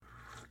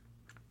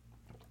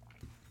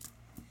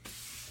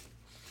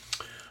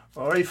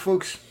Alright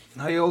folks,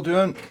 how you all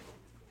doing?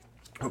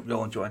 Hope you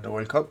all enjoyed the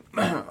World Cup.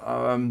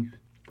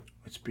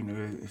 It's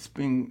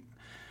been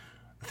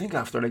I think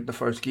after like the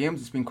first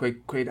games it's been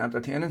quite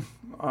entertaining.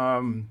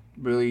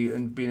 Really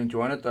and been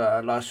enjoying it.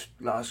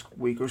 Last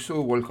week or so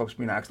World Cup's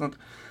been excellent.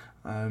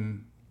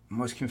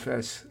 Must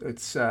confess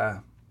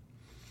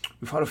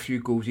we've had a few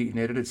goals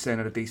eaten out of it,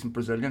 saying a decent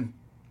Brazilian.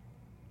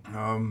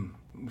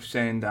 We've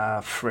signed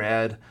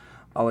Fred,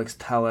 Alex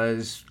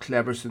Telles,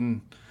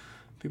 Cleberson,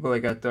 people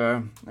like that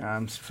there.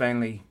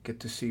 Finally get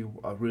to see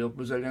a real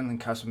Brazilian in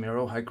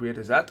Casemiro. How great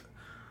is that?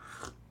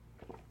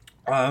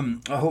 I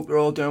hope you're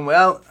all doing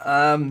well.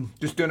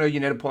 Just doing a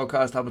United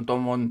podcast. Haven't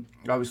done one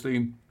obviously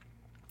in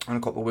a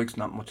couple of weeks.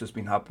 Not much has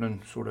been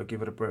happening. Sort of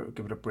give it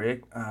a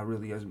break.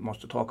 Really isn't much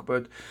to talk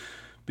about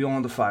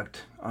beyond the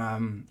fact.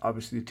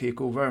 Obviously the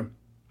takeover,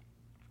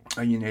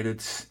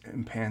 United's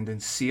impending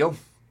sale,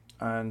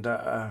 and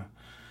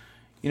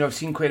I've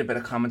seen quite a bit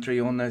of commentary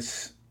on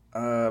this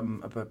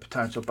about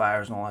potential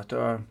buyers and all that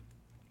there.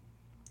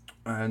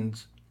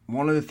 And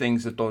one of the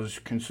things that does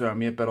concern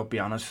me a bit, I'll be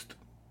honest,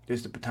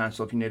 is the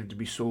potential of United to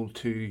be sold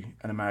to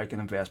an American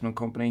investment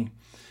company.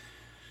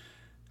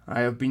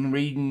 I have been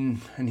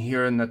reading and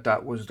hearing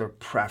that was their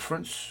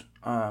preference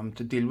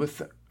to deal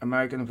with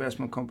American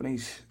investment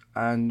companies.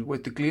 And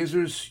with the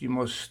Glazers, you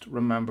must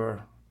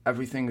remember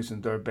everything is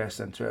in their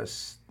best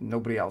interests,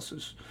 nobody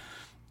else's.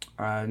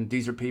 And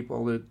these are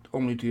people that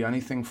only do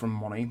anything for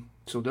money.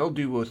 So they'll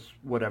do with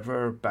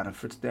whatever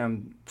benefits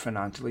them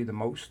financially the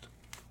most.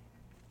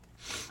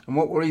 And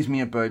what worries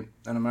me about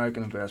an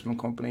American investment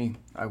company,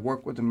 I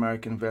work with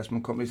American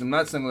investment companies. I'm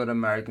not saying that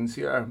Americans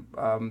here.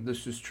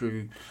 This is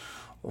true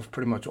of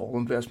pretty much all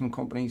investment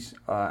companies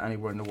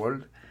anywhere in the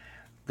world.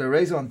 The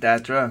raison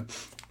d'etre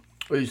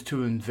is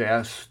to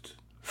invest,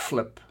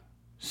 flip,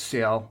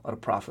 sell at a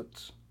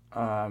profit.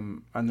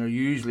 And they're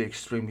usually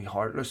extremely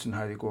heartless in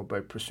how they go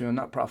about pursuing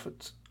that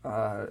profit.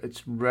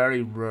 It's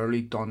very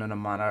rarely done in a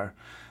manner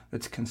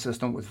that's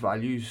consistent with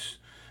values.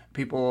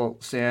 People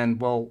saying,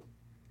 well,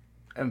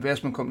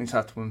 investment companies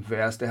have to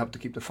invest, they have to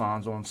keep the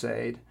fans on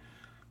side.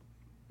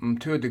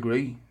 To a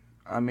degree.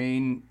 I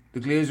mean, the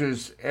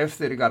Glazers, if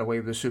they'd got away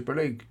with the Super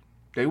League,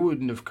 they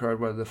wouldn't have cared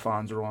whether the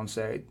fans are on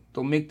side.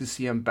 They'll make the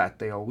same bet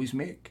they always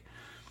make.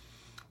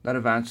 That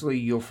eventually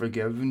you'll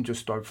forgive and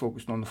just start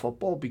focusing on the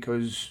football,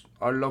 because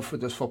our love for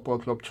this football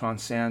club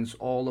transcends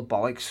all the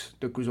bollocks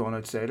that goes on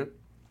outside it.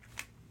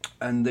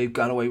 And they've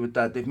got away with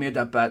that. They've made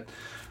that bet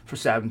for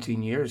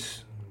 17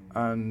 years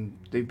and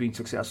they've been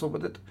successful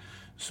with it.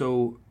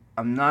 So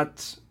I'm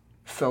not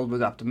filled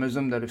with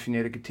optimism that if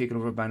United get taken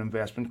over by an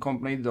investment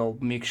company, they'll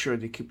make sure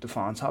they keep the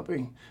fans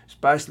happy,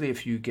 especially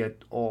if you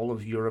get all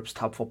of Europe's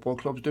top football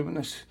clubs doing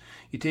this.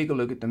 You take a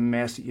look at the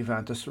mess that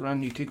Juventus are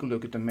in, you take a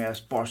look at the mess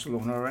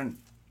Barcelona are in,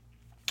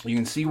 you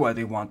can see why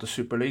they want the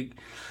Super League.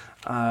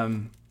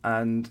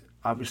 And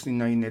obviously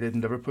now United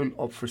and Liverpool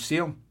up for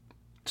sale.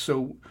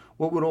 So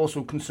what would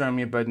also concern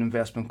me about an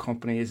investment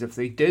company is if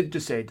they did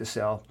decide to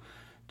sell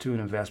to an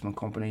investment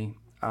company,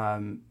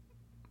 and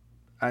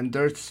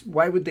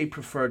why would they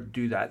prefer to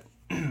do that?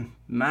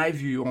 My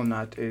view on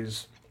that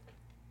is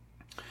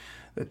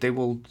that they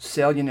will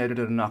sell United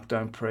at a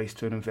knockdown price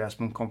to an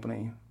investment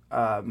company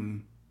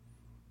on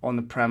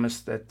the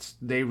premise that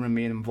they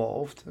remain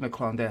involved in a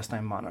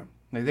clandestine manner.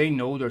 Now, they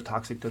know they're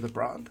toxic to the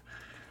brand.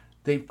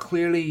 They've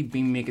clearly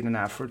been making an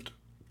effort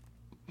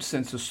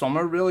since the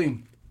summer,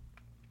 really.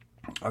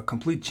 A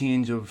complete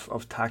change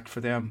of tact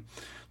for them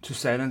to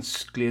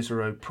silence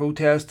Glazer out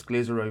protest,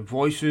 Glazer out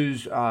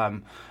voices,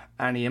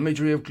 any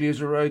imagery of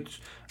Glazer out.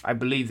 I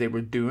believe they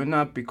were doing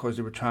that because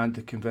they were trying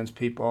to convince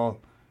people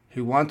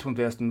who want to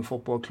invest in the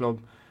football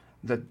club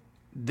that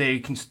they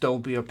can still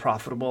be a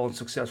profitable and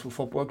successful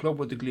football club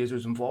with the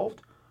Glazers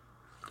involved.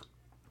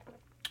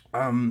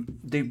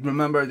 They've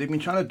been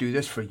trying to do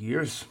this for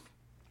years.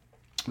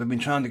 They've been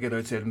trying to get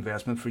outside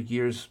investment for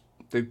years.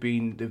 They've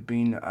been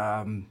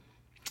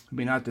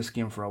at this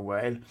game for a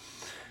while.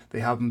 They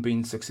haven't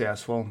been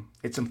successful.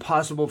 It's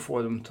impossible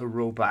for them to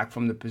roll back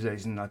from the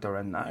position that they're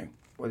in now,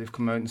 where they've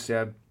come out and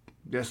said,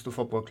 yes, the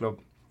football club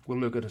will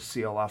look at a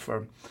sale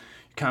offer.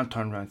 You can't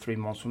turn around 3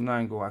 months from now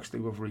and go, actually,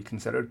 we've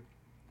reconsidered.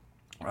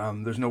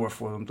 There's nowhere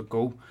for them to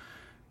go.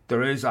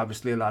 There is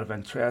obviously a lot of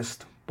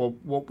interest, but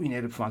what we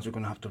United fans are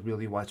going to have to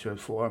really watch out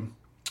for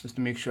is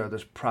to make sure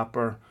there's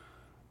proper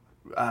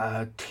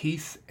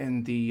teeth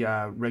in the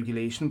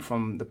regulation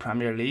from the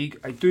Premier League.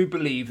 I do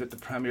believe that the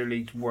Premier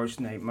League's worst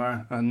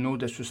nightmare, and no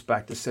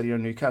disrespect to City or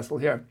Newcastle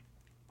here,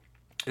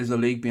 is the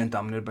league being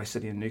dominated by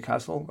City and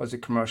Newcastle as a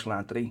commercial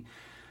entity.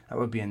 That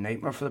would be a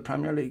nightmare for the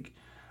Premier League.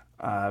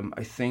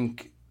 I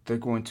think they're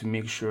going to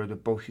make sure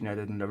that both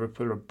United and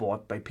Liverpool are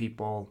bought by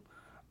people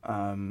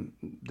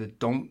that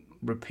don't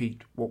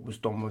repeat what was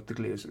done with the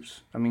Glazers.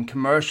 I mean,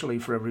 commercially,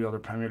 for every other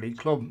Premier League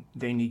club,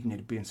 they need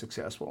to be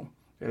successful.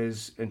 It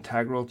is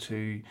integral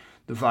to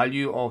the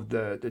value of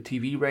the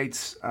TV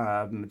rates,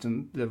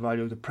 the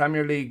value of the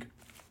Premier League.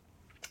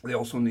 They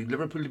also need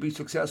Liverpool to be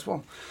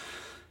successful.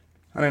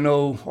 And I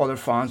know other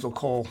fans will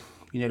call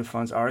United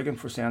fans arrogant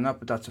for saying that,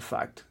 but that's a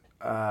fact.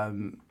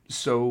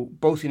 So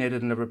both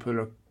United and Liverpool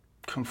are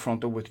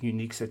confronted with a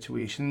unique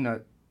situation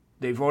that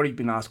they've already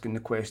been asking the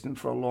question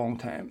for a long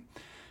time.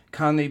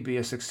 Can they be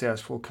a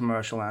successful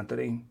commercial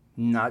entity,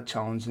 not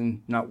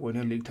challenging, not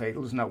winning league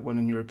titles, not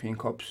winning European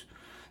Cups?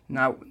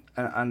 Now,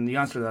 and the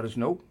answer to that is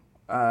no.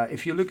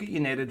 If you look at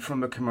United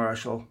from a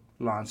commercial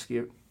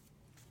landscape,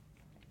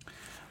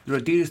 their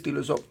Adidas deal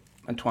is up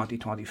in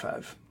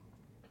 2025.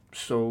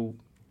 So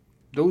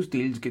those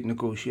deals get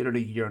negotiated a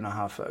year and a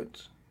half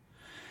out.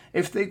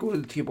 If they go to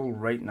the table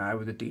right now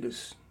with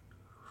Adidas,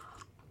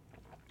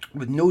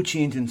 with no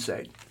change in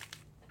sight,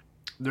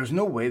 there's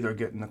no way they're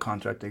getting the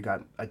contract they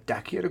got a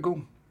decade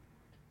ago.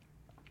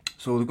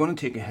 So they're going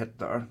to take a hit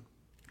there.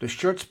 The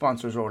shirt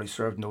sponsors already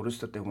served notice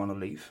that they want to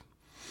leave.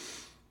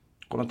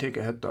 Going to take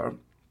a hit there.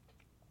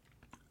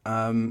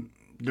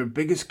 Their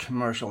biggest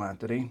commercial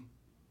entity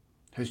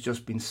has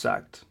just been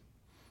sacked.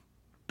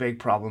 Big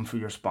problem for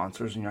your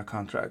sponsors and your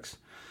contracts.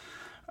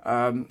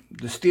 The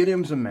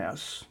stadium's a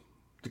mess.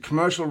 The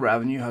commercial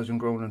revenue hasn't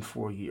grown in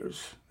 4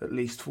 years, at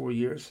least 4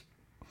 years.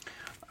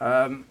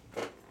 The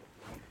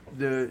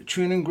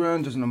training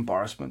ground is an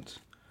embarrassment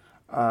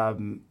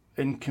in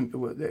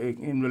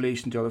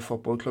relation to other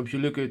football clubs. You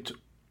look at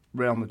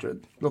Real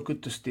Madrid, look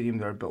at the stadium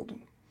they're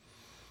building.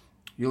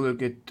 You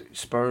look at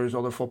Spurs,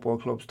 other football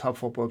clubs, top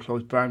football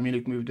clubs. Bayern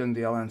Munich moved in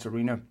the Allianz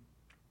Arena.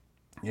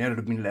 United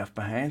have been left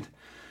behind.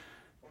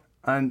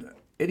 And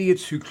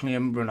idiots who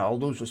claim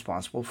Ronaldo's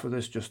responsible for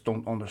this just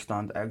don't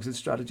understand exit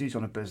strategies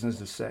on a business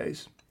this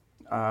size.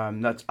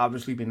 That's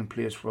obviously been in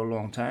place for a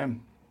long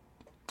time.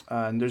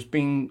 And there's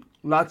been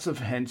lots of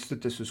hints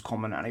that this is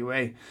coming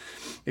anyway.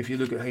 If you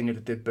look at how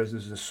United did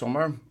business this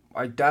summer,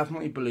 I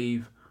definitely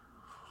believe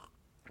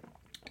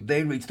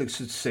they reached a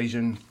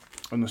decision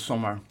in the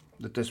summer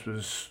that this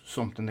was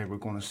something they were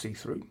going to see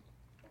through.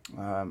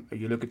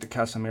 You look at the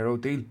Casemiro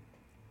deal.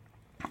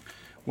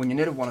 When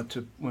United wanted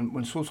to, when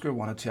Solskjaer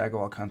wanted Thiago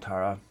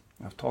Alcantara,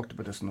 I've talked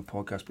about this in the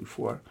podcast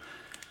before,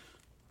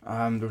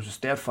 there was a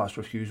steadfast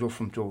refusal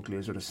from Joe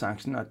Glazer to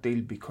sanction that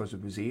deal because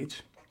of his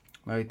age.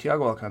 Now,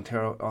 Thiago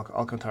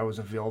Alcantara was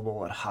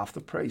available at half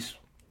the price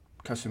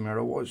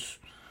Casemiro was,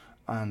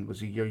 and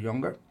was a year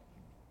younger.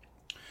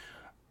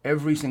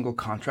 Every single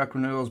contract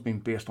renewal has been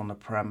based on the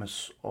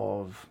premise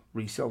of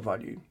resale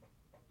value.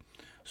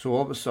 So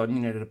all of a sudden,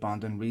 United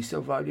abandoned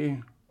resale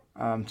value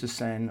to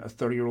sign a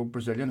 30-year-old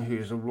Brazilian who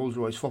is a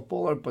Rolls-Royce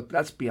footballer. But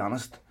let's be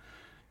honest,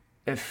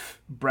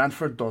 if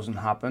Brentford doesn't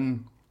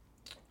happen,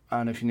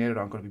 and if United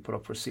aren't going to be put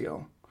up for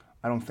sale,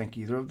 I don't think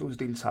either of those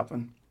deals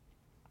happen.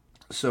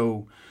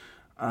 So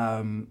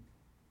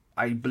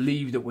I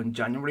believe that when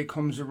January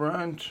comes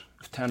around,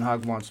 if Ten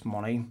Hag wants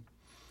money,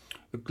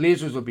 the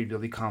Glazers will be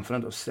really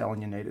confident of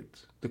selling United.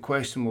 The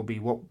question will be,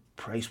 what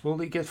price will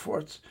they get for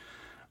it?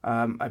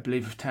 I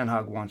believe if Ten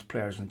Hag wants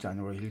players in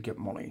January, he'll get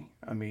money.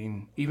 I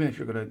mean, even if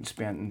you're going to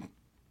spend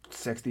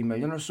 60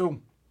 million or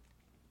so,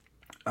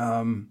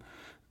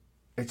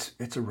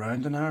 it's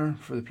around an hour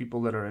for the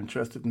people that are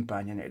interested in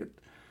buying United.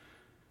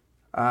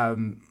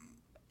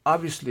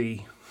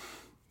 Obviously,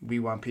 we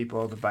want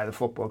people to buy the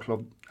football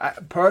club.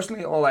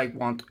 Personally, all I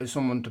want is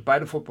someone to buy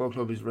the football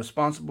club who's a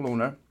responsible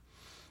owner,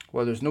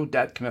 where there's no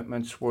debt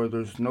commitments, where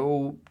there's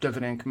no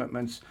dividend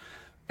commitments.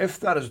 If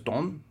that is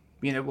done,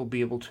 United will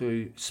be able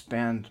to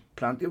spend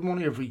plenty of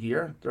money every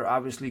year. They're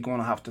obviously going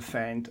to have to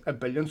find $1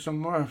 billion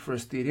somewhere for a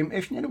stadium.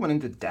 If United went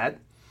into debt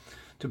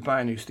to buy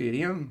a new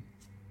stadium,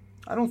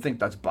 I don't think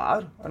that's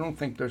bad. I don't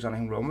think there's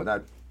anything wrong with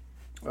that,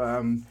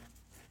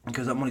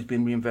 because that money's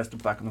being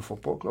reinvested back in the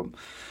football club.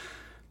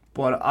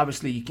 But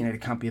obviously,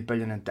 United can't be $1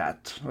 billion in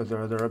debt or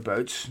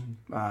thereabouts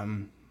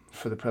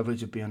for the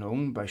privilege of being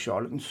owned by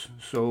charlatans.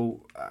 So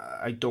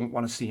I don't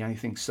want to see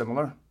anything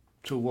similar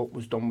to what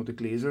was done with the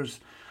Glazers.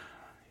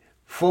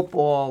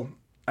 Football,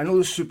 I know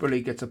the Super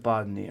League gets a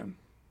bad name,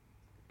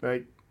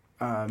 right?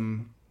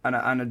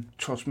 And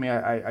trust me,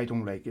 I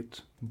don't like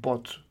it.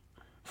 But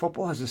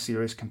football has a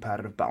serious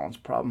competitive balance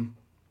problem.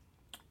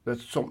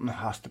 That's something that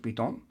has to be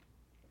done.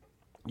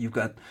 You've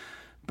got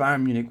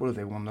Bayern Munich, what have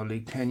they won the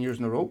league 10 years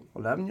in a row,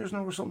 11 years in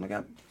a row, or something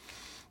like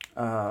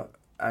that.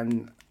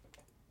 And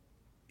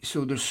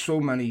so there's so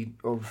many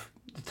of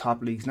the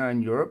top leagues now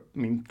in Europe. I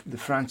mean, the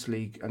French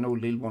league, I know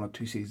Lille won it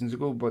 2 seasons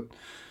ago, but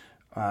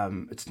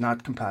it's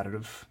not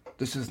competitive.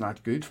 This is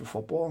not good for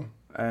football.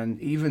 And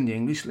even the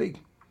English league,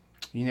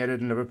 United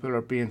and Liverpool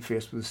are being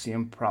faced with the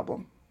same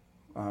problem.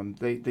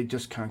 They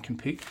just can't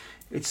compete.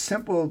 It's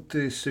simple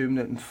to assume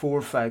that in 4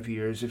 or 5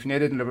 years, if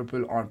United and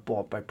Liverpool aren't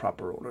bought by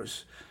proper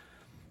owners,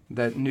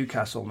 that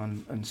Newcastle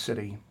and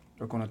City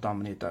are going to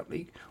dominate that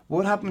league.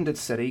 What happened at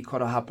City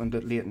could have happened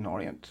at Leyton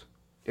Orient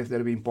if they'd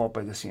have been bought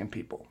by the same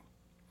people.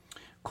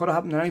 Could have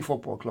happened at any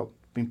football club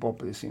being bought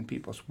by the same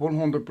people. It's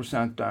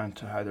 100% down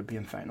to how they're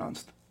being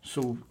financed.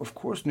 So, of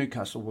course,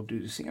 Newcastle will do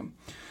the same.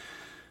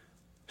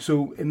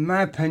 So, in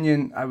my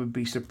opinion, I would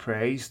be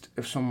surprised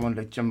if someone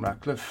like Jim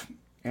Ratcliffe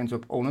ends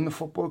up owning the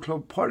football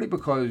club, partly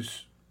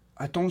because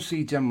I don't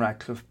see Jim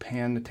Ratcliffe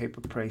paying the type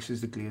of prices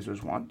the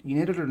Glazers want.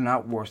 United are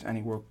not worth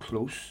anywhere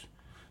close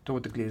to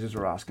what the Glazers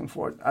are asking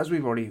for. As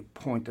we've already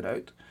pointed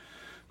out,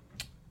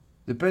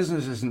 the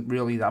business isn't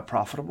really that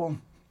profitable.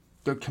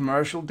 The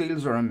commercial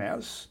deals are a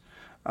mess.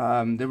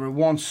 They were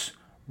once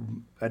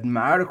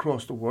admired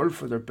across the world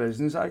for their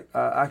business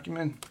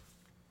acumen.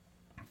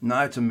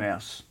 Now it's a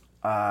mess.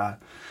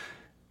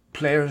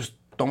 Players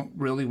don't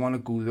really want to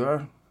go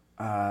there.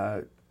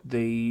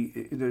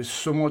 There's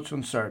so much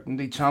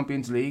uncertainty.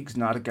 Champions League's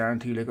not a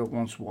guarantee like it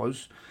once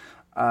was.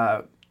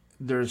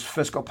 There's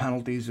fiscal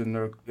penalties in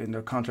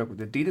their contract with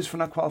Adidas for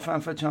not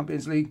qualifying for the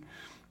Champions League.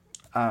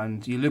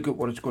 And you look at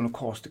what it's going to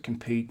cost to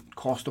compete,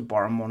 cost to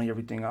borrow money,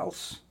 everything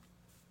else.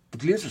 The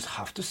Glazers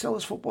have to sell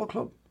this football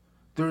club.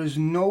 There is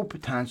no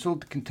potential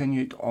to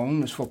continue to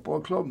own this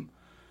football club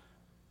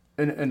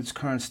in its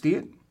current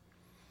state,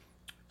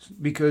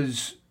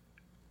 because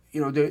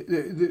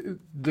the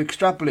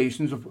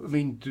extrapolations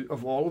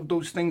of all of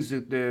those things,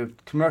 the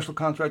commercial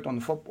contract on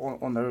the football,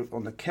 on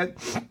the kit,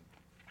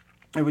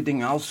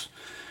 everything else,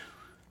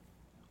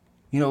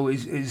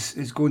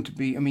 is going to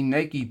be.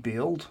 Nike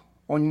bailed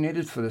on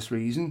United for this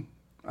reason,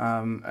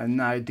 and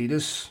now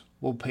Adidas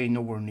will pay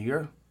nowhere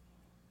near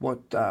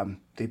what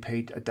they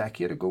paid a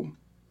decade ago.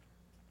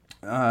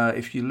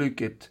 If you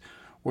look at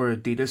where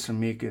Adidas are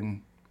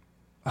making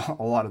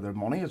a lot of their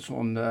money, it's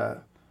on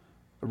the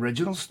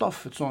original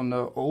stuff. It's on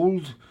the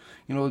old,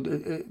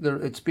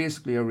 it's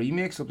basically a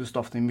remix of the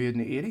stuff they made in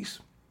the 80s.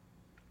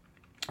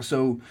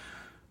 So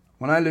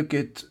when I look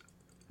at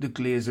the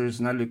Glazers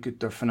and I look at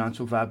their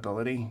financial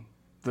viability,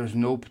 there's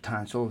no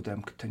potential of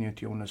them continuing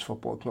to own this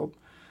football club.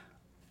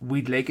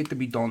 We'd like it to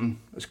be done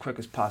as quick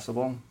as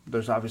possible.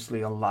 There's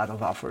obviously a lot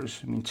of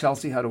offers.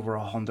 Chelsea had over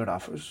 100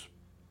 offers.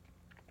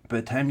 By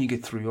the time you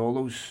get through all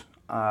those,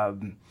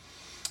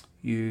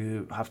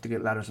 you have to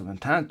get letters of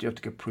intent, you have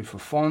to get proof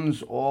of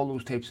funds, all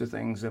those types of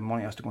things, and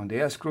money has to go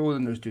into escrow,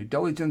 and there's due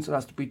diligence that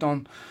has to be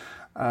done.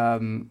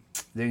 Then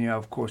you,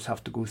 of course,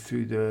 have to go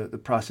through the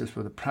process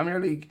for the Premier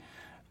League.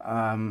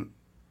 And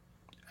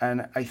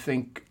I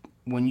think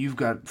when you've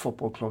got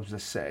football clubs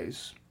this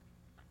size,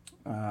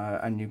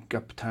 and you've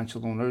got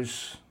potential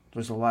owners,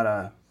 there's a lot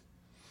of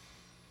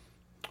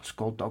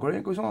skullduggery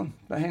that goes on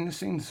behind the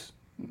scenes.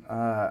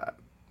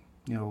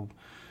 You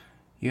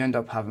end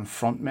up having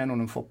frontmen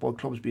owning football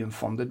clubs being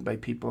funded by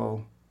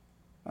people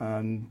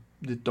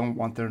that don't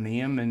want their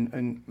name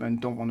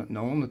and don't want it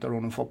known that they're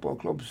owning football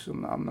clubs.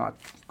 And I'm not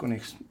going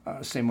to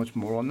say much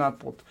more on that,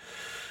 but a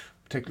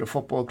particular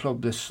football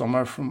club this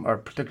summer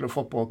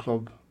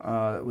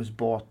that was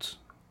bought,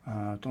 I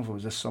don't know if it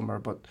was this summer,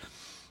 but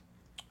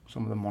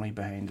some of the money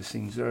behind the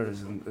scenes there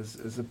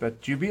is a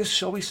bit dubious,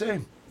 shall we say.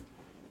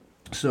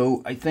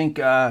 So I think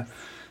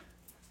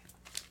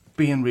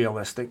being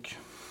realistic,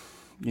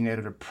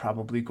 United are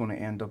probably going to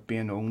end up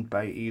being owned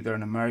by either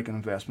an American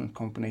investment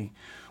company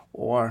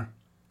or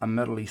a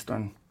Middle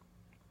Eastern,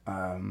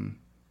 whether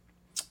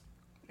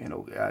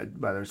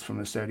it's from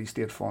the Saudi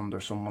State Fund or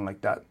someone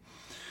like that.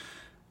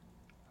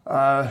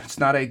 It's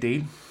not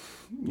ideal,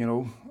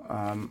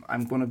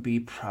 I'm going to be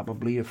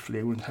probably a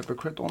flagrant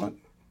hypocrite on it,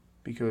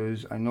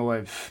 because I know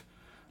I've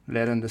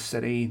led in the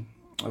City,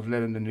 I've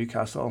led in the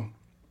Newcastle,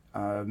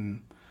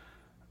 and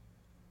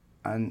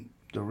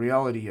the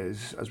reality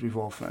is, as we've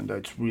all found out,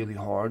 it's really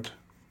hard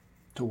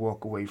to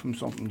walk away from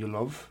something you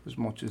love as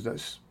much as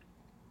this.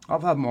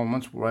 I've had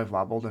moments where I've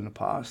wobbled in the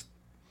past.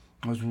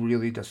 I was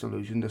really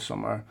disillusioned this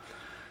summer.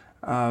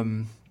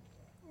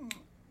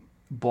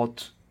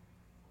 But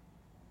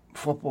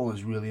football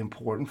is really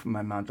important for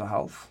my mental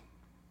health.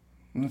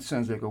 And it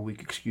sounds like a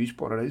weak excuse,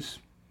 but it is.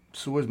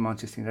 So is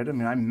Manchester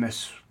United. I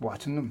miss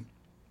watching them.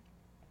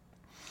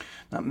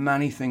 Not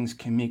many things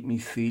can make me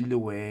feel the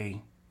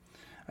way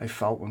I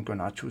felt when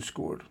Garnacho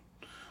scored,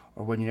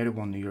 or when United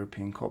won the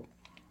European Cup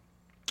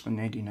in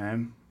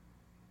 '99.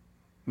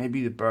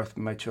 Maybe the birth of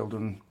my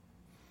children,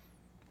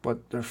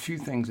 but there are few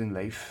things in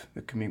life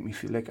that can make me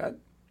feel like that.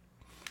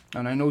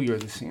 And I know you're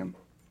the same.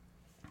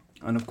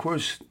 And of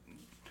course,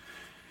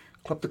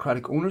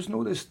 kleptocratic owners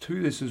know this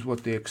too. This is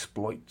what they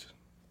exploit.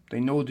 They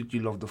know that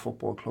you love the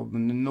football club,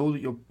 and they know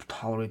that you'll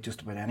tolerate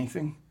just about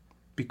anything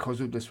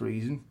because of this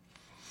reason.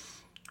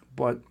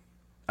 But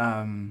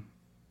I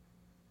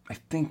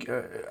think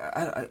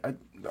I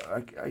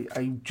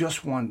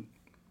just want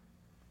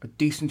a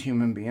decent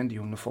human being to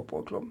own the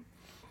football club.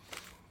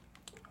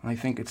 And I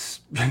think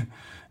it's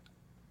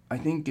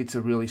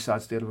a really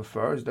sad state of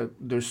affairs that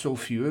there's so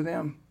few of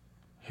them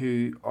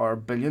who are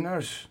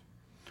billionaires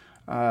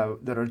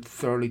that are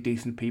thoroughly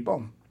decent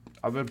people.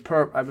 I would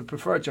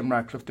prefer Jim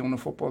Ratcliffe to own a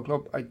football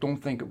club. I don't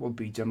think it will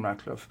be Jim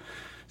Ratcliffe,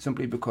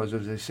 simply because,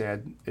 as I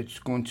said, it's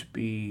going to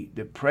be,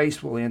 the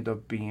price will end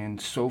up being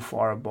so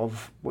far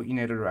above what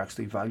United are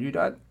actually valued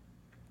at.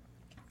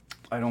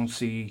 I don't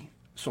see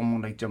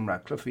someone like Jim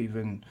Ratcliffe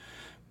even,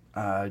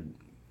 are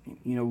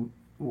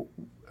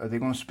they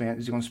going to spend?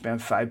 Is he going to spend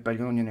 $5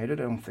 billion on United?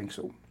 I don't think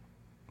so.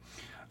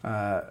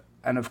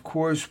 And of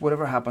course,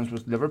 whatever happens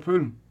with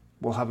Liverpool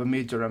will have a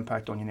major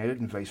impact on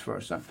United and vice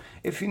versa.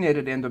 If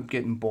United end up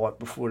getting bought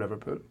before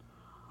Liverpool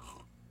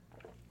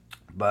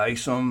by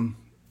some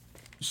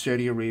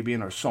Saudi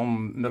Arabian or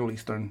some Middle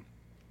Eastern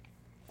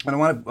And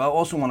I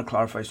also want to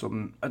clarify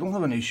something. I don't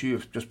have an issue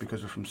if just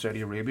because they're from Saudi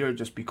Arabia, or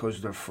just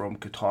because they're from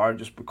Qatar,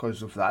 just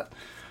because of that,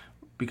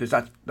 because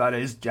that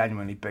is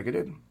genuinely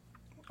bigoted.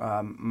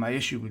 My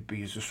issue would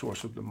be is the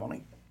source of the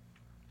money.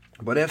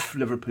 But if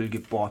Liverpool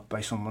get bought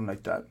by someone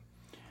like that,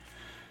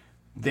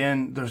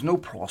 then there's no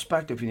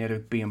prospect of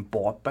United being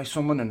bought by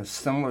someone in a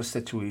similar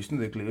situation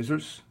to the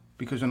Glazers,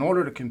 because in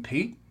order to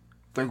compete,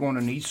 they're going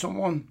to need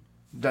someone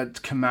that's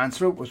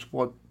commensurate with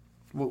what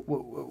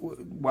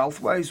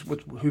wealth-wise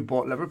with who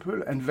bought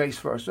Liverpool, and vice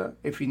versa.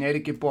 If United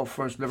get bought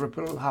first,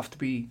 Liverpool will have to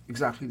be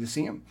exactly the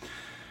same.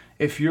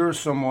 If you're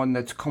someone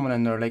that's coming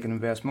in there like an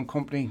investment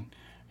company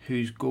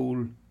whose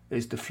goal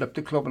is to flip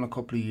the club in a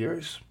couple of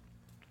years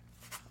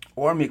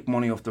or make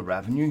money off the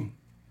revenue,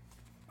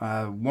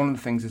 one of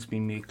the things that's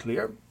been made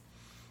clear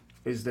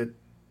is that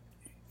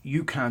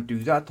you can't do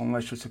that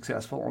unless you're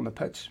successful on the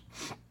pitch.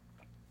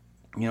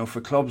 You know,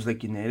 for clubs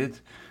like United,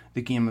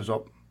 the game is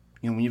up.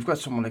 You know, when you've got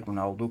someone like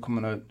Ronaldo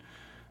coming out,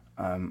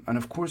 and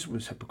of course it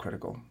was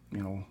hypocritical,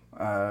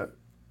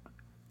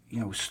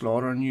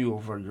 slaughtering you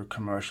over your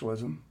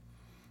commercialism.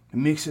 It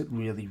makes it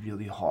really,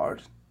 really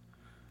hard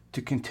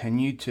to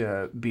continue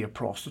to be a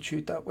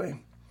prostitute that way,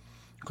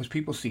 because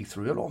people see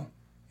through it all.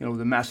 You know,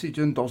 the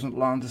messaging doesn't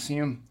land the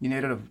same.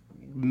 United have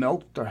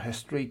milked their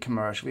history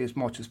commercially as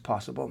much as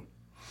possible.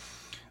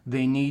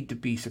 They need to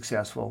be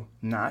successful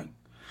now,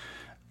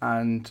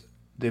 and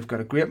they've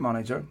got a great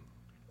manager.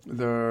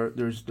 They're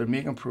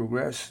making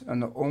progress,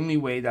 and the only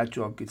way that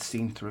job gets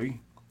seen through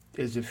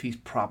is if he's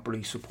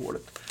properly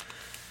supported.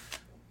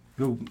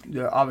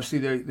 Obviously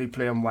they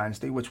play on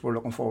Wednesday, which we're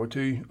looking forward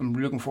to. I'm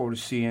looking forward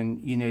to seeing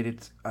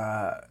United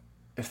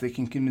if they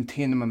can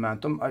maintain the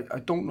momentum. I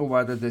don't know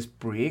whether this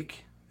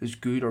break is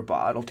good or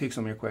bad. I'll take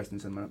some of your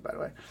questions in a minute, by the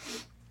way.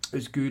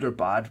 Is good or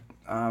bad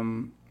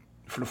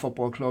for the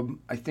football club?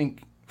 I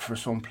think for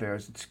some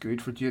players it's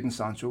good. For Jadon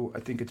Sancho,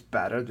 I think it's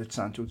better that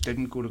Sancho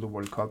didn't go to the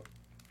World Cup,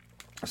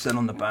 sit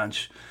on the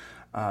bench,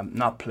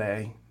 not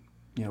play.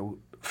 You know,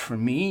 for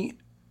me,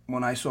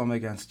 when I saw him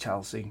against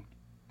Chelsea,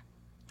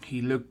 he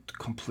looked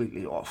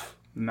completely off,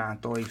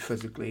 mentally,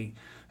 physically.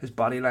 His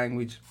body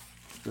language,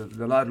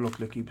 the lad looked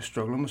like he was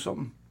struggling with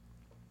something.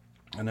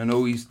 And I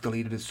know he's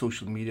deleted his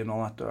social media and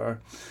all that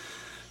there.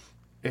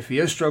 If he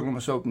is struggling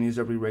with something, he has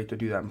every right to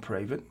do that in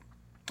private,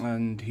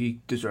 and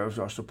he deserves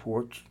our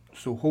support.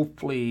 So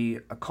hopefully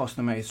a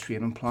customised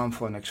training plan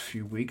for the next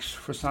few weeks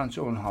for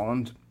Sancho and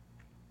Holland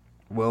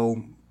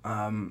will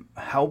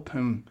help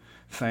him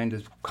find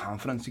his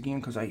confidence again,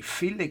 because I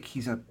feel like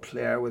he's a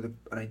player with an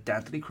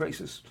identity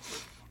crisis.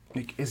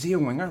 Like, is he a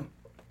winger?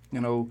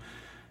 You know,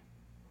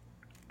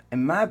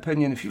 in my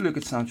opinion, if you look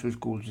at Sancho's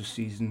goals this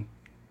season,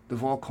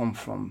 they've all come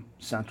from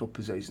central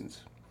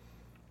positions.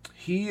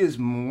 He is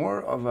more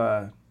of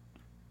a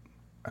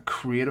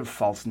creative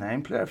false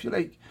nine player, if you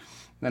like,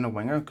 than a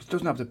winger, because he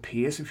doesn't have the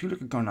pace. If you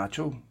look at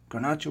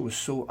Garnacho was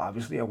so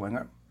obviously a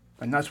winger,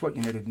 and that's what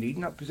United need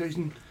in that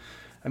position.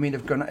 I mean,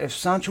 if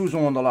Sancho's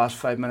on the last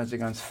 5 minutes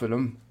against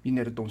Fulham,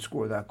 United don't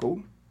score that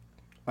goal.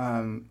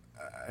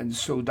 And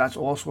so that's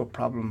also a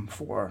problem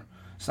for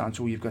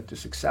Sancho. You've got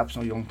this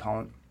exceptional young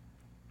talent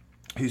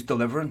who's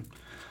delivering.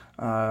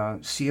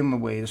 Same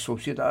way to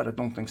Sociedad, I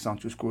don't think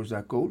Sancho scores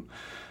that goal.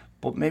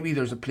 But maybe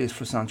there's a place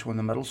for Sancho in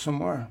the middle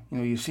somewhere. You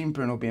know, you've seen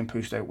Bruno being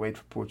pushed out wide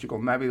for Portugal.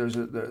 Maybe there's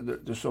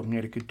something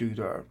they could do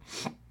there.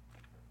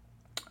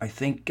 I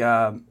think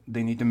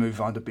they need to move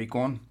Van de Beek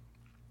on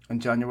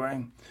in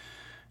January.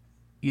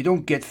 You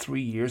don't get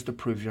 3 years to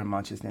prove you're a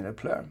Manchester United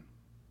player.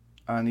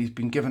 And he's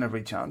been given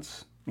every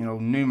chance. You know,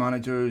 new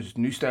managers,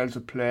 new styles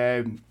of play.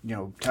 You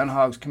know, Ten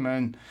Hag's come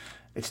in.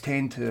 It's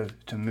time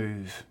to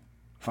move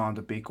Van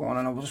de Beek on.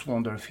 And I just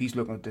wonder if he's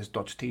looking at this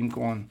Dutch team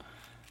going,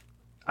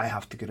 I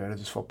have to get out of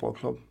this football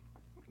club.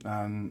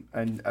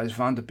 And as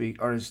Van de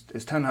Beek, or as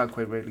Ten Hag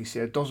quite rightly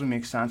said, it doesn't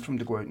make sense for him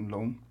to go out and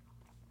loan.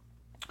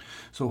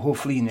 So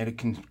hopefully United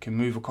can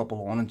move a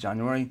couple on in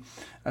January.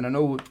 And I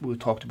know we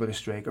talked about a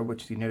striker,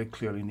 which United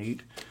clearly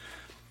need.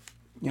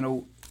 You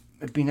know,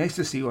 it'd be nice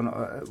to see one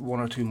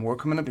or two more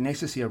come in. It'd be nice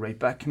to see a right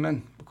back come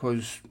in,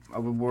 because I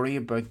would worry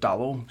about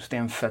Dalot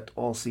staying fit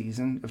all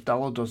season. If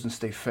Dalot doesn't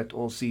stay fit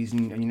all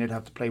season and United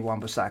have to play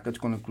Wan-Bissaka, it's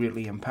going to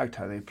greatly impact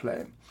how they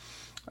play.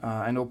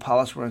 I know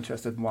Palace were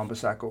interested in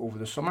Wan-Bissaka over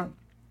the summer.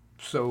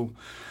 So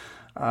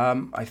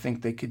I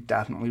think they could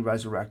definitely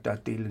resurrect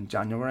that deal in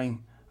January.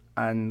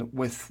 And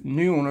with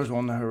new owners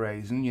on the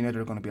horizon, United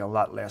are going to be a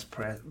lot less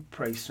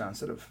price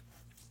sensitive.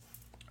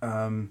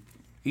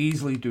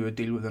 Easily do a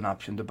deal with an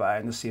option to buy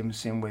in the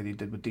same way they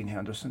did with Dean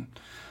Henderson.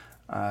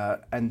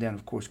 And then,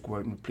 of course, go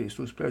out and replace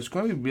those players. It's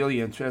going to be really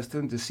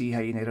interesting to see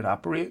how United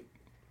operate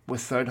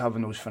without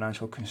having those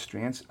financial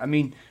constraints. I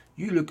mean,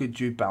 you look at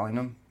Jude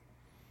Bellingham.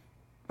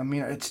 I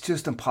mean, it's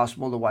just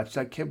impossible to watch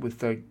that kid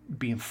without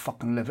being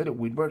fucking livid at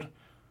Woodward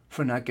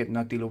for not getting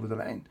that deal over the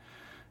line.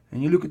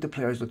 And you look at the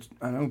players that,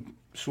 I know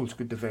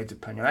Solskjaer divides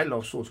opinion. I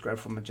love Solskjaer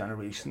from a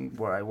generation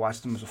where I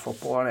watched him as a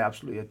footballer. I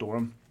absolutely adore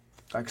him.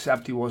 I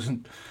accept he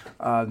wasn't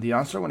the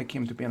answer when it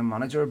came to being a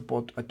manager,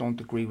 but I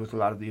don't agree with a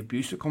lot of the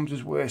abuse that comes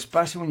his way,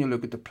 especially when you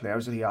look at the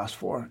players that he asked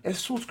for. If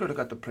Solskjaer had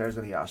got the players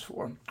that he asked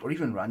for, or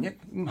even Rangnick,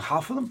 even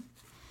half of them,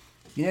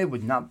 United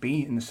would not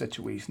be in the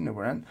situation they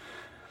were in.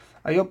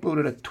 I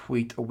uploaded a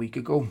tweet a week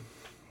ago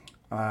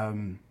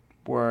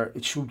where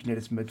it showed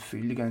United's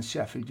midfield against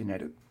Sheffield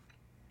United,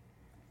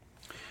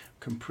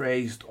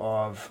 comprised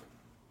of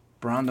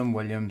Brandon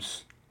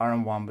Williams,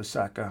 Aaron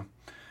Wan-Bissaka,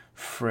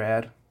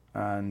 Fred,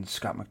 and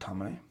Scott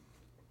McTominay.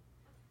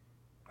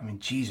 I mean,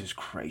 Jesus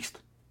Christ.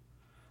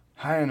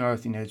 How on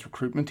earth United's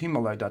recruitment team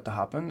allowed that to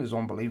happen is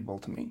unbelievable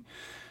to me.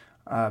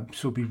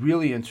 So it'd be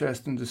really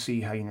interesting to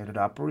see how United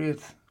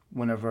operate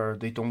whenever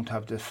they don't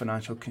have the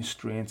financial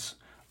constraints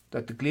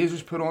that the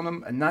Glazers put on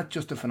them, and not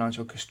just the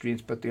financial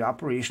constraints, but the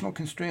operational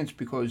constraints,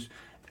 because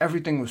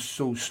everything was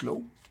so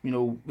slow. You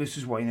know, this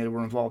is why United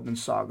were involved in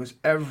sagas.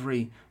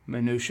 Every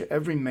minutiae,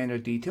 every minor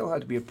detail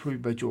had to be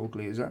approved by Joel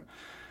Glazer.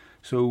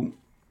 So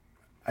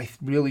I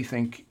really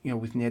think, you know,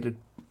 with United,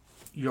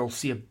 you'll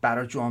see a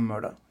better John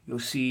Murda. You'll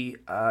see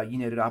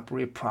United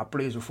operate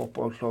properly as a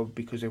football club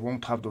because they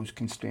won't have those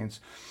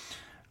constraints.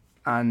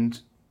 And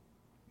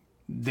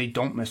they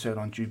don't miss out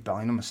on Jude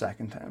Bellingham a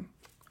second time.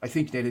 I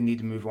think United need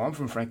to move on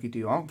from Frankie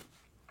de Jong.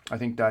 I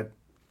think that,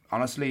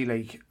 honestly,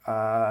 like,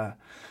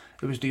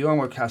 it was de Jong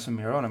or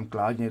Casemiro, and I'm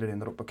glad United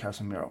ended up with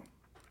Casemiro.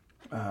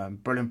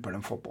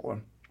 Brilliant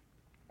footballer.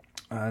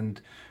 And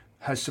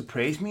has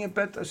surprised me a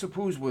bit, I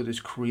suppose, with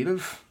his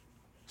creative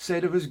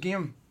side of his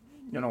game.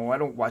 You know, I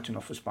don't watch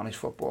enough of Spanish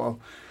football,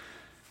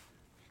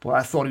 but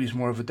I thought he was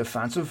more of a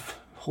defensive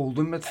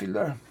holding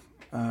midfielder.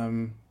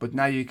 But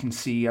now you can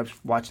see, I was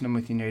watching him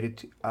with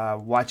United,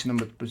 watching him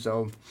with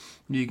Brazil,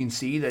 you can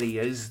see that he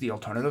is the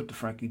alternative to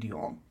Frankie de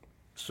Jong.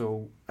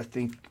 So I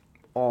think,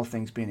 all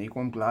things being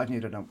equal, I'm glad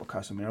United ended up with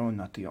Casemiro and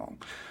not de Jong.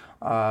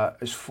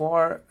 As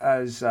far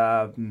as,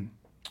 I'll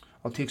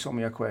take some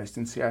of your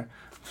questions here.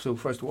 So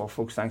first of all,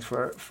 folks, thanks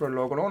for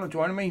logging on and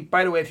joining me.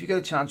 By the way, if you get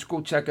a chance,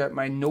 go check out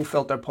my No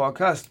Filter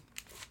podcast.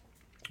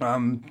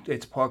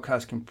 It's a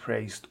podcast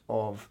comprised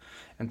of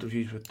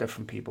interviews with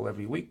different people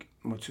every week,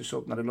 which is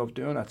something that I love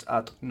doing. That's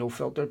at No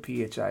Filter,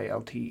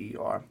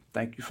 PHILTER.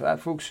 Thank you for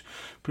that, folks.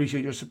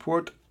 Appreciate your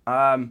support.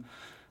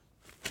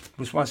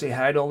 Just want to say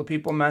hi to all the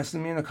people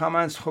messaging me in the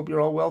comments. Hope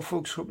you're all well,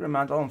 folks. Hope your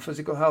mental and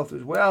physical health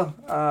as well.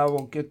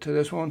 We'll get to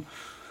this one.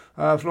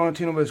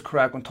 Florentino was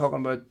correct when talking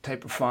about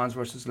type of fans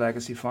versus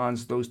legacy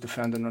fans, those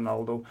defending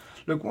Ronaldo.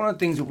 Look, one of the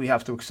things that we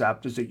have to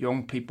accept is that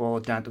young people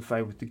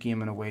identify with the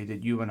game in a way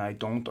that you and I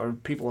don't, or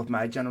people of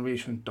my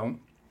generation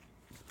don't.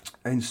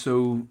 And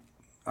so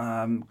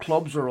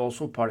clubs are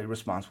also partly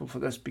responsible for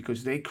this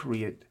because they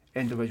create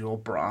individual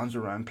brands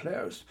around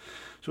players.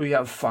 So you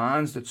have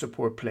fans that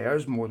support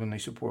players more than they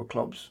support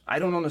clubs. I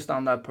don't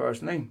understand that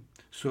personally.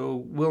 So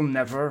we'll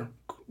never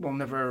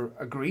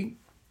agree.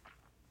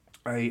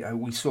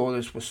 We saw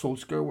this with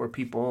Solskjaer, where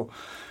people,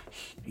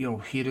 you know,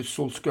 hated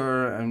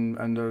Solskjaer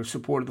and their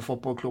support of the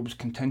football club was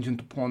contingent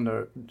upon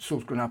their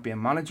Solskjaer not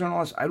being manager and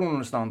all this. I don't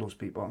understand those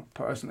people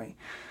personally.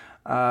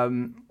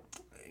 Some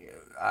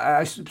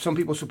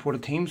people support a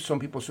team, some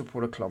people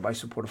support a club. I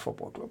support a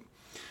football club.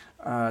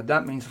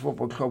 That means the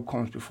football club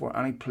comes before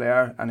any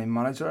player, any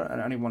manager, and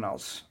anyone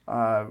else.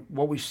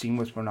 What we've seen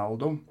with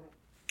Ronaldo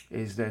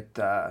is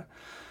that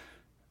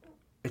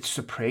it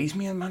surprised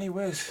me in many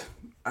ways.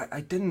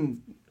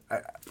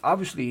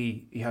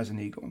 Obviously, he has an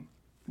ego,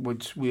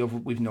 which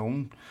we've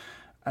known,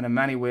 and in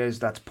many ways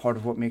that's part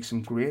of what makes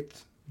him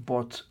great.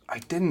 But I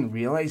didn't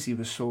realise he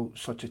was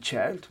such a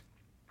child.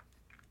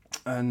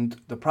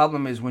 And the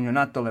problem is when you're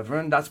not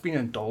delivering, that's been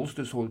indulged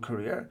his whole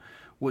career,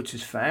 which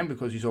is fine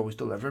because he's always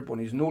delivered. But when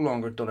he's no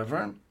longer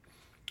delivering,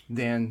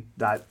 then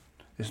that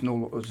is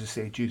as I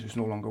say, juice is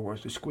no longer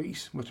worth the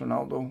squeeze with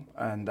Ronaldo.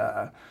 And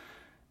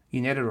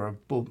United are,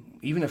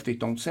 even if they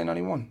don't sign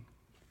anyone,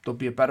 there'll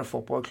be a better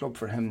football club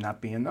for him not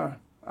being there.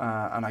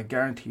 And I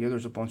guarantee you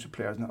there's a bunch of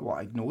players,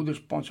 I know there's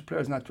a bunch of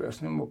players not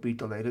dressing him will be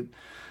delighted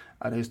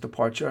at his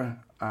departure.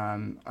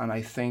 And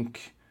I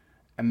think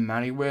in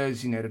many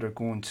ways United are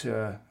going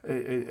to,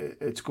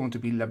 it's going to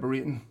be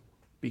liberating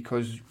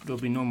because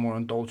there'll be no more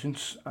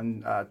indulgence,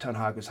 and Ten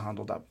Hag has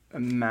handled that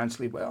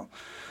immensely well.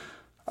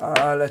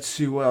 Let's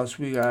see what else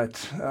we got.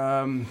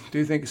 Do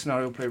you think a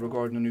scenario play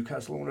regarding the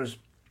Newcastle owners?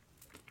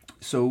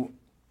 So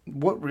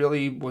what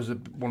really was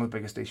one of the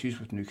biggest issues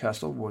with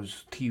Newcastle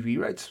was TV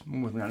rights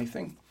more than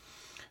anything.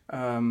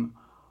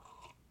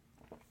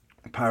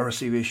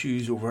 Piracy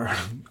issues over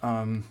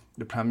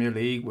the Premier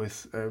League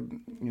with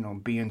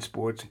beIN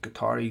Sports and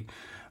Qatari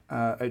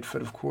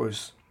outfit, of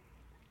course.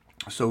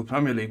 So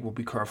Premier League will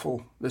be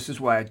careful. This is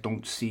why I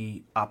don't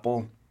see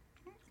Apple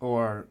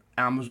or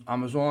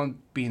Amazon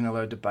being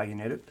allowed to buy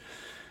United.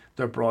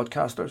 They're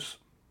broadcasters.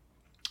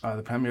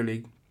 The Premier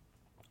League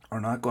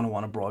are not going to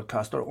want a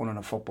broadcaster owning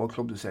a football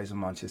club the size of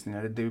Manchester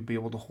United. They would be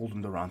able to hold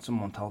them to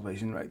ransom on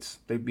television rights.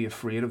 They'd be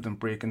afraid of them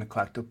breaking the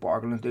collective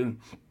bargaining deal.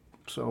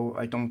 So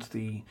I don't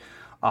see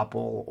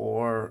Apple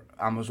or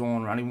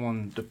Amazon or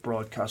anyone that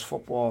broadcasts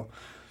football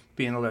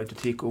being allowed to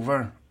take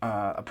over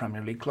a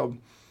Premier League club.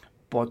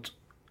 But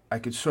I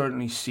could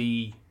certainly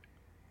see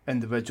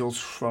individuals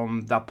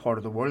from that part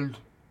of the world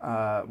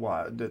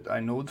that I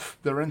know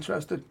they're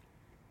interested.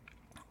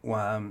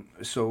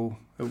 So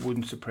it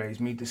wouldn't surprise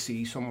me to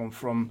see someone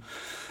from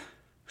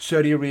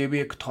Saudi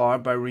Arabia,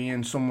 Qatar,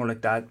 Bahrain, somewhere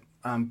like that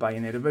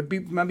buying it.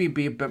 I'd maybe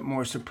be a bit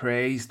more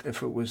surprised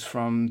if it was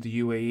from the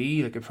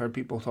UAE. Like I've heard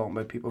people talking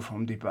about people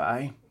from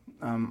Dubai.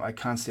 I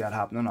can't see that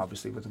happening,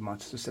 obviously, with the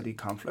Manchester City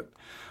conflict.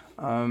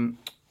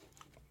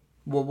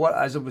 Well,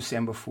 as I was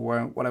saying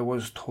before, what I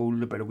was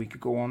told about a week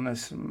ago on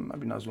this,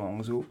 maybe not as long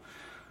ago,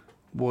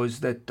 was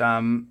that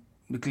the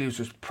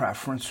Glazers'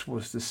 preference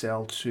was to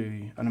sell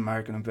to an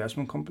American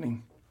investment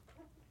company.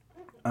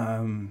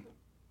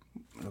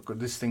 Look,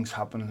 this thing's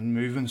happening and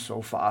moving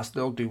so fast,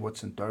 they'll do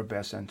what's in their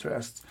best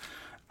interests.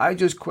 I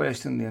just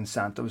question the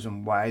incentives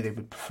and why they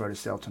would prefer to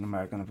sell to an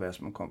American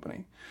investment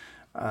company.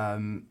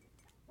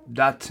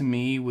 That to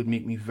me would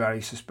make me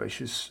very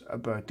suspicious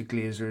about the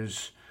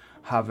Glazers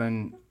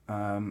having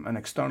an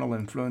external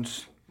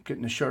influence,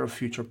 getting a share of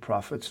future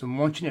profits. And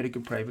once United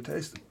get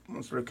privatised,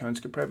 once their accounts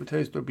get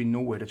privatised, there'd be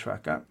no way to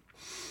track that.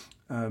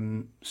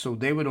 So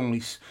they would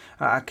only,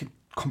 I could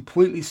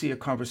completely see a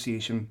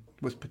conversation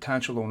with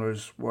potential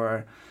owners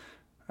where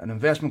an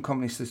investment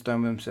company sits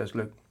down with them and says,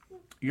 look,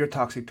 you're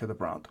toxic to the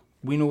brand.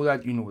 We know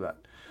that, you know that.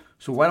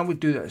 So why don't we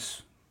do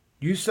this?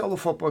 You sell the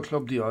football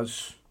club to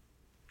us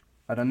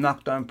at a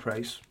knockdown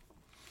price.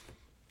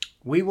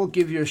 We will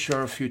give you a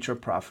share of future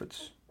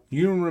profits.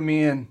 You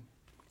remain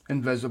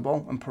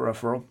invisible and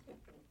peripheral,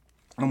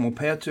 and we'll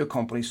pay it to a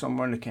company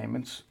somewhere in the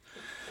Caymans.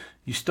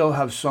 You still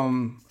have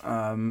some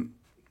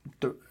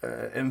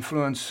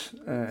influence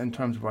in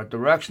terms of our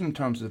direction, in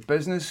terms of the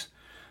business.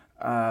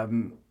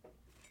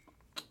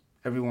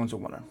 Everyone's a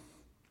winner.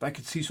 I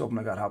could see something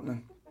like that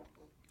happening.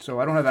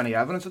 So I don't have any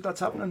evidence that that's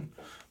happening,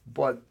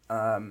 but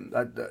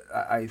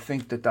I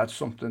think that that's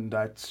something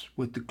that's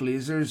with the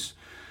Glazers.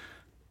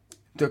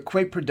 They're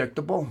quite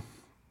predictable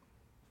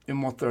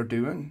in what they're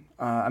doing.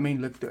 I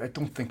mean, look, I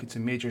don't think it's a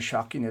major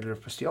shock United are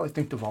for sale. I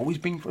think they've always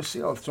been for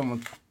sale if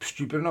someone's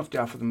stupid enough to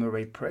offer them the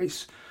right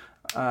price.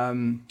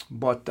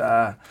 But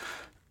I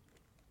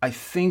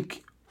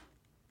think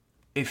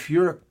if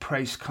you're a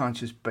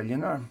price-conscious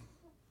billionaire,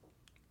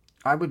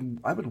 I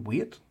would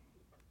wait,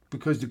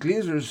 because the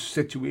Glazers'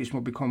 situation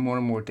will become more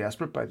and more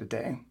desperate by the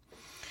day,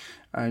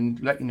 and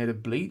let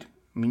United bleed.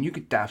 I mean, you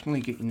could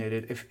definitely get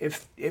United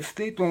if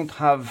they don't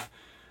have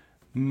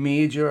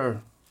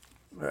major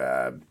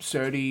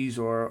Saudis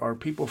or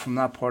people from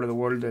that part of the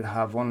world that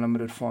have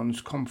unlimited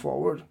funds come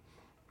forward.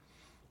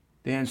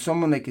 Then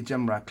someone like a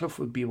Jim Ratcliffe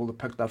would be able to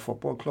pick that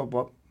football club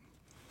up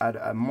at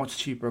a much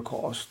cheaper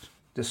cost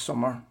this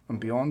summer and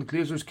beyond. The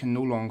Glazers can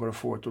no longer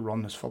afford to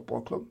run this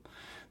football club.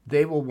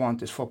 They will want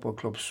this football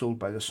club sold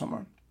by the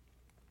summer.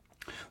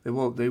 They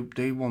will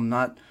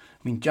not.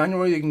 I mean,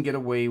 January they can get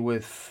away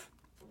with,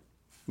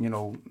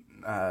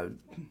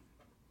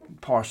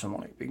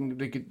 parsimony.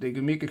 They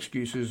can make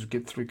excuses,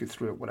 get through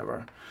it,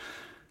 whatever,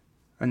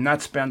 and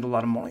not spend a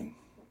lot of money.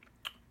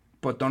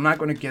 But they're not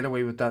going to get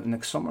away with that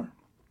next summer.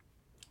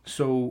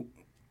 So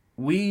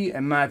we,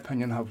 in my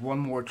opinion, have one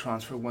more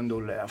transfer window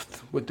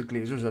left with the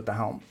Glazers at the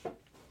helm.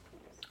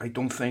 I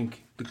don't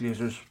think the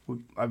Glazers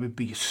I would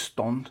be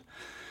stunned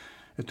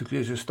if the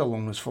Glazers still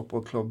own this football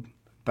club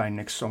by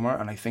next summer,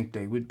 and I think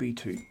they would be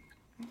too.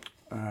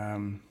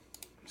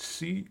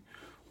 See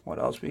what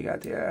else we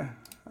got here.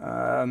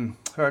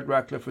 Heard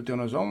Ratcliffe was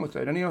doing his own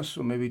without Ineos,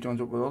 so maybe he joins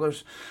up with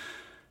others.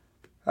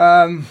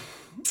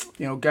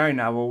 Gary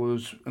Neville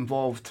was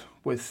involved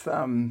with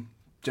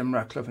Jim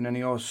Ratcliffe and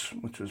Ineos,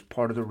 which was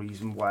part of the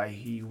reason why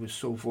he was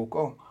so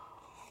vocal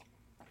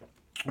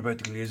about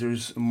the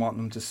Glazers and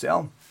wanting them to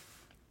sell.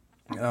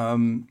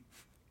 I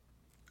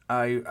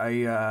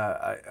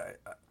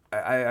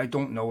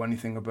don't know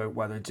anything about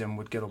whether Jim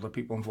would get other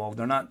people involved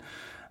or not.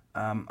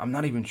 I'm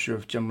not even sure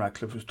if Jim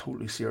Ratcliffe was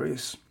totally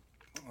serious.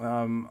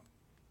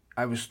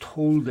 I was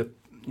told that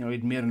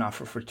he'd made an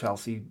offer for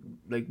Chelsea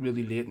like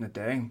really late in the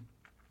day,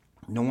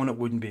 knowing it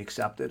wouldn't be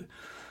accepted.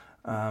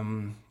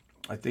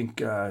 I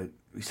think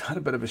he's had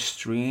a bit of a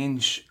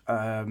strange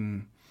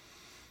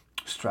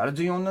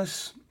strategy on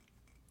this.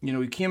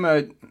 He came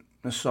out in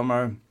the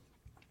summer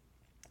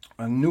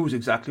and knows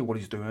exactly what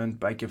he's doing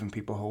by giving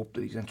people hope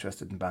that he's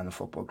interested in buying the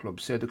football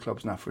club. Said the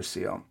club's not for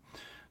sale.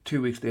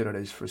 2 weeks later, it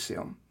is for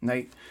sale.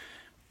 Now,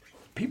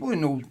 people who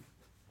know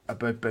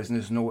about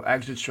business know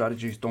exit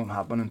strategies don't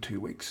happen in 2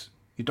 weeks.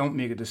 You don't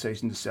make a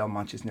decision to sell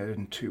Manchester United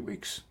in 2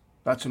 weeks.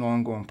 That's an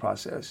ongoing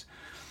process.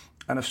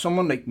 And if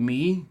someone like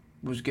me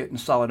was getting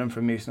solid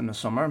information in the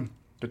summer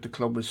that the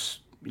club was,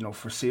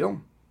 for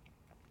sale,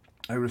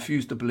 I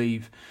refuse to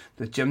believe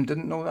that Jim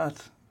didn't know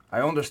that.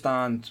 I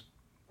understand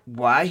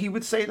why he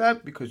would say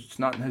that, because it's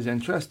not in his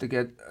interest to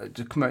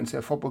come out and say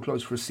a football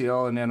club's for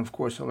sale and then of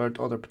course alert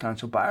other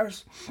potential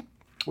buyers,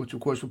 which of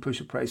course will push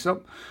the price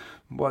up.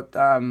 But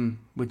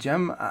with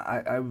Jim,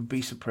 I would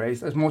be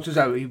surprised, as much as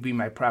that would be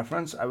my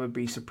preference, I would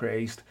be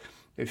surprised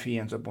if he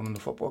ends up owning the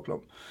football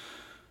club.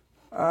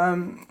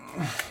 And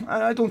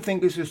I don't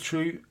think this is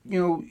true.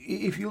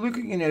 If you look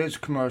at United's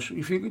commercial,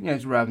 if you look at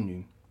United's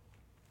revenue,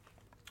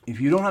 if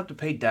you don't have to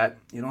pay debt,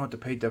 you don't have to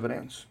pay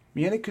dividends.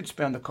 Munich could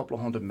spend a couple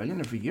of $100 million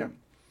every year,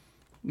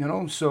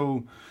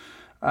 so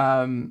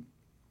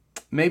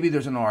maybe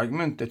there's an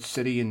argument that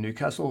City and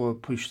Newcastle will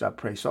push that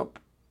price up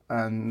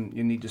and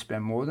you need to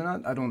spend more than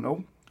that. I don't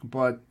know.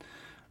 But,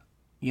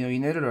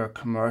 United are a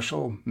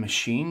commercial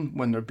machine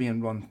when they're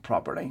being run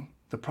properly.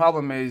 The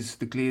problem is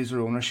the Glazer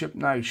ownership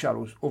now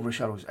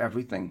overshadows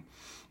everything.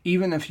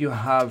 Even if you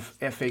have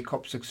FA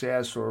Cup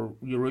success or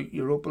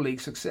Europa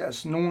League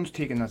success, no one's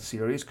taking that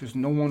serious because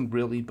no one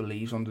really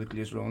believes under the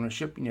Glazer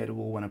ownership United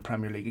will win a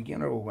Premier League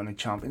again or will win a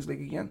Champions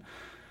League again.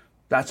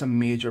 That's a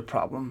major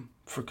problem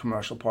for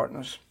commercial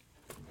partners.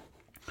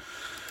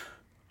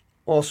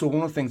 Also,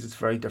 one of the things that's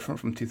very different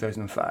from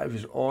 2005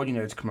 is all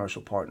United's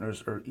commercial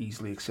partners are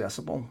easily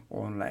accessible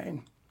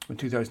online. In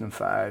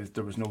 2005,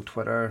 there was no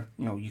Twitter.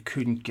 You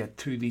couldn't get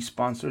to these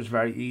sponsors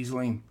very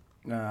easily.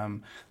 Now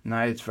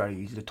it's very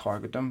easy to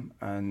target them,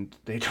 and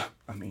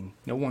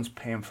no one's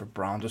paying for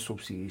brand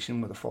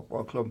association with a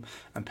football club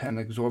and paying an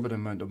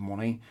exorbitant amount of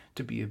money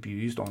to be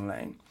abused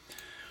online.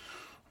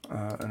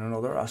 And in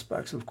other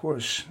aspects, of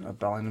course,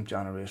 Bellingham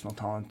generational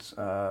talent.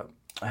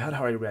 I had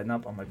Harry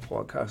Redknapp on my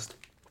podcast,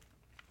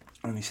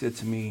 and he said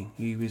to me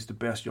he was the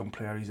best young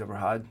player he's ever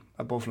had,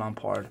 above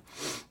Lampard.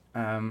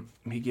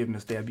 He gave him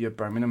his debut at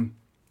Birmingham.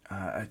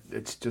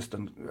 It's just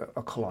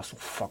a colossal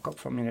fuck up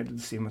from United.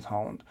 The same with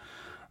Holland.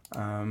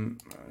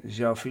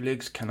 João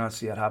Felix cannot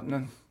see it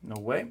happening. No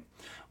way.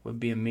 Would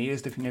be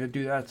amazed if United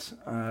do that.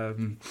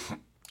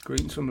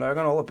 Greetings from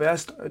Lurgan. All the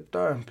best out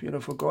there.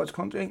 Beautiful God's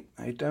country.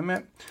 How you doing,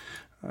 mate?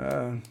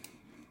 Let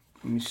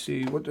me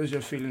see. What does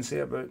your feeling say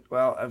about?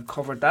 Well, I've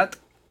covered that.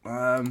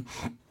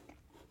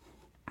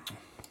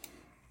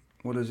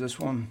 What is this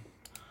one?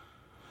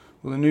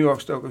 Will the New York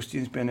Stock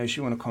Exchange be an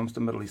issue when it comes to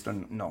Middle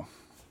Eastern? No,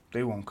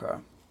 they won't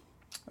care.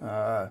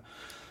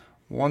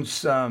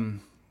 Once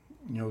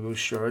those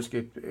shares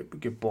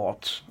get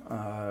bought,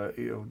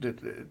 they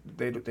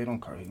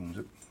don't care who owns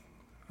it.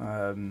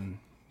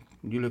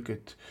 You look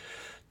at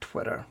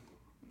Twitter.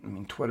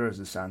 Twitter is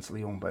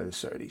essentially owned by the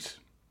Saudis.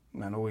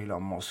 I know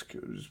Elon Musk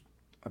is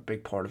a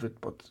big part of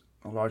it, but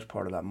a large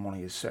part of that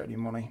money is Saudi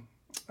money,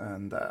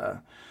 and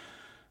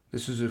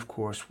this is, of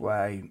course,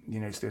 why the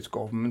United States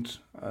government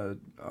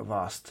have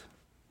asked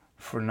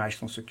for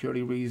national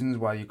security reasons.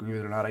 Why you agree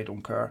with it or not, I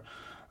don't care.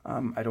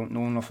 I don't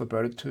know enough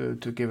about it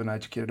to give an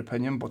educated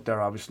opinion, but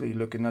they're obviously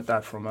looking at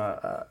that from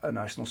a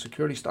national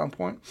security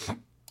standpoint.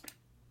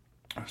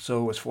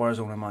 So as far as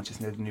owning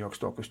Manchester United and New York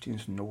Stock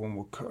Exchange, no one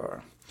will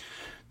care.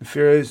 The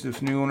fear is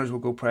if new owners will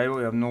go private,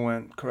 we have no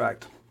end.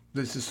 Correct.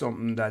 This is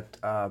something that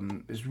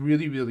is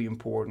really, really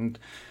important.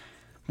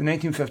 In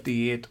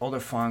 1958, other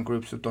fan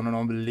groups have done an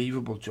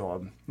unbelievable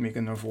job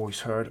making their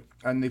voice heard.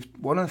 And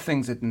one of the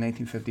things that in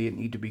 1958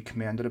 need to be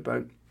commended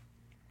about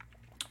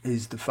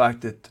is the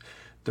fact that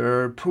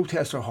their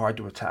protests are hard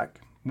to attack.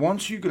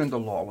 Once you get into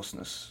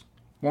lawlessness,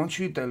 once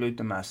you dilute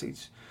the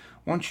message,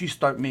 once you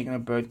start making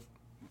about,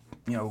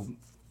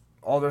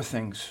 other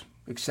things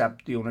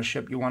except the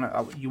ownership, you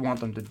want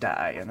them to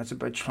die, and it's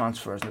about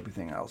transfers and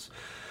everything else.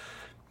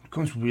 It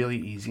becomes really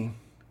easy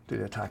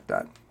to attack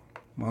that.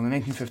 Well, in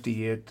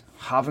 1958,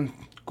 haven't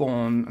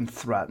gone and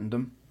threatened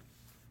them.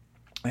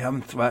 They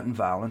haven't threatened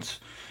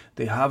violence.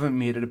 They haven't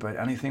made it about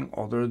anything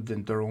other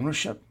than their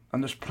ownership.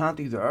 And there's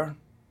plenty there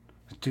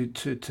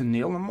to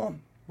nail them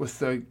on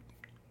without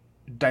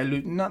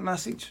diluting that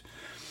message.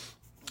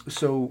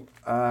 So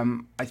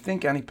I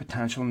think any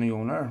potential new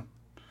owner,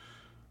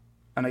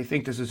 and I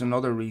think this is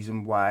another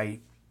reason why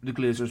the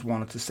Glazers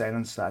wanted to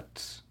silence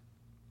that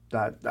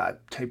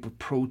type of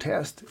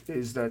protest,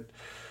 is that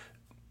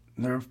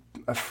they're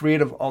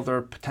afraid of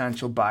other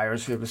potential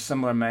buyers who have a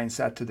similar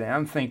mindset to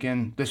them,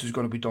 thinking this is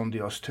going to be done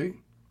to us too.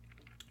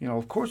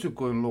 Of course we're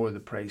going to lower the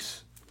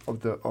price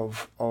of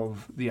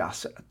the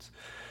assets.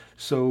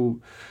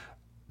 So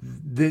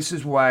this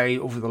is why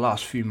over the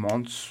last few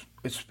months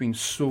it's been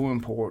so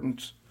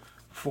important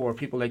for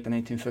people like the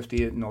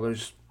 1958 and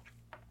others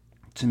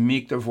to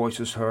make their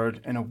voices heard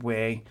in a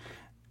way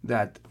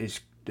that is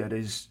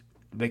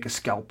like a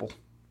scalpel,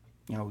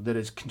 that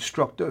is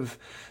constructive,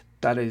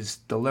 that is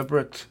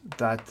deliberate,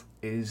 that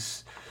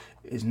is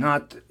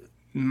not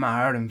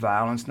mired in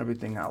violence and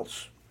everything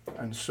else.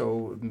 And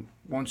so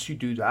once you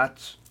do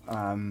that,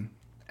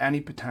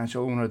 any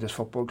potential owner of this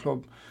football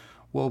club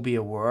will be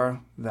aware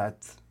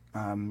that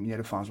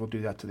United fans will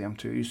do that to them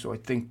too. So I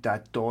think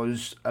that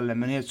does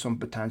eliminate some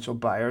potential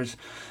buyers,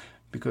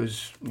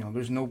 because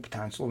there's no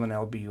potential of an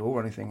LBO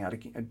or anything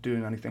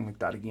doing anything like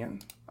that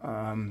again.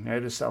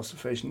 It is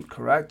self-sufficient,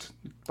 correct.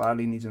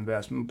 Badly needs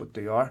investment, but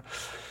they are.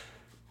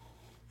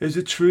 Is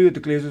it true that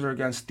the Glazers are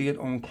against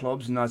state-owned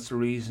clubs and that's the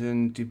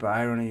reason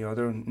Dubai or any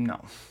other?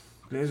 No.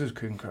 Glazers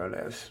couldn't care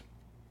less.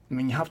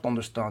 You have to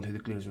understand who the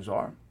Glazers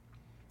are.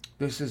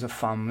 This is a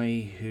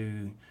family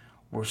who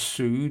were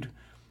sued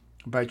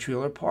by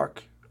trailer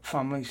park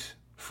families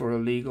for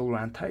illegal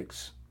rent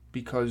hikes,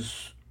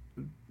 because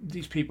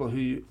these people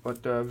who are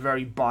at the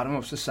very bottom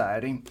of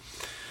society,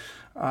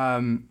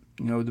 the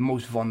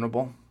most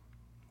vulnerable,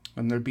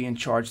 and they're being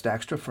charged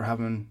extra for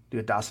having the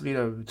audacity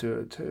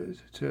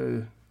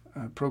to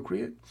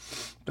procreate,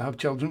 to have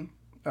children,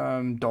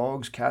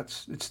 dogs,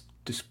 cats. It's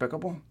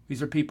despicable.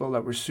 These are people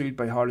that were sued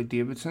by Harley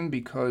Davidson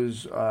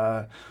because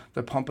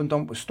the pump and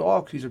dump was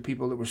stock. These are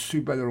people that were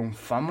sued by their own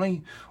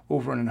family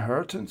over an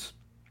inheritance.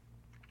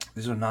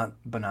 These are not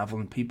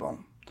benevolent people,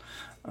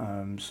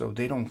 so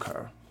they don't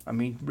care. I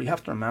mean, we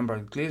have to remember,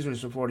 the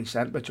Glazers have already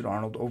sent Richard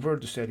Arnold over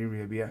to Saudi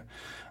Arabia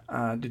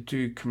to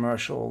do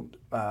commercial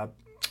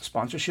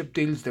sponsorship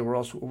deals. They were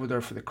also over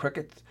there for the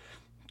cricket.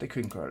 They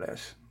couldn't care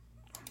less.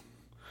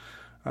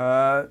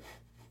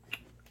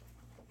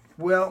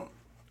 Well,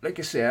 like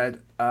I said,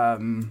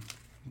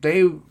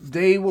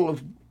 they will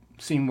have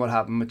seen what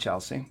happened with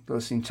Chelsea. They'll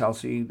have seen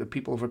Chelsea. The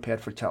people overpaid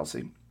for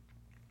Chelsea.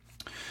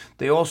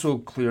 They also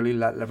clearly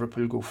let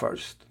Liverpool go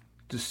first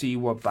to see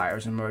what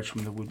buyers emerge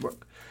from the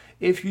woodwork.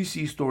 If you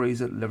see stories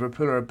that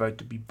Liverpool are about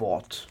to be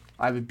bought,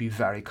 I would be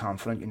very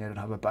confident United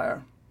have a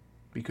buyer,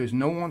 because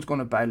no one's going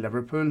to buy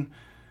Liverpool.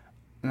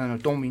 And I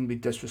don't mean to be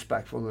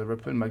disrespectful to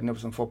Liverpool,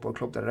 magnificent football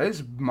club that it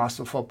is,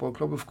 massive football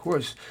club, of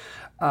course.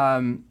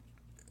 I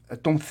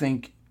don't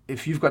think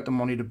if you've got the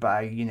money to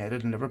buy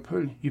United and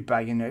Liverpool, you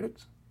buy United.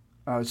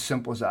 As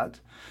simple as that.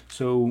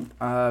 So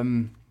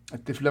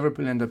if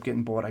Liverpool end up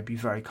getting bought, I'd be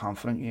very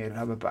confident United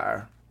have a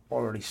buyer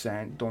already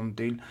signed, done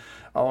deal,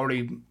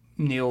 already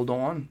nailed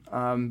on.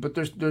 But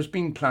there's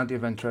been plenty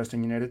of interest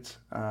in United,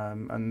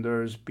 and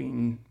there's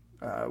been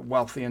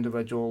wealthy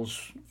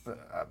individuals.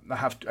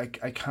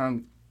 I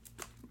can't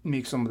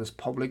make some of this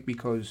public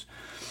because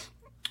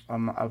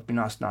I've been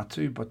asked not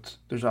to, but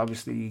there's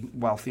obviously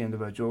wealthy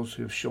individuals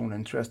who have shown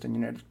interest in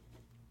United.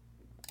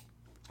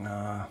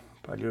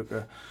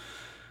 Pagliuca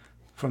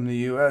from the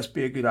US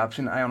be a good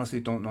option. I honestly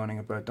don't know anything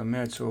about them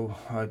yet, so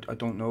I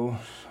don't know.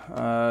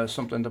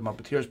 Something that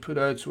Muppeteers put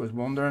out, so I was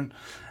wondering.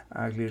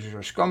 Glazers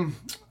are scum.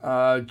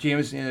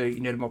 James,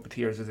 United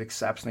Muppeteers, is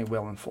exceptionally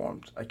well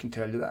informed. I can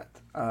tell you that.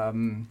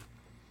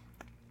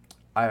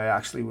 I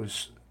actually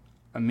was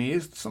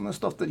amazed at some of the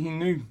stuff that he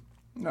knew.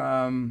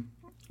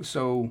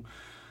 So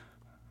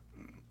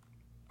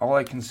all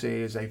I can say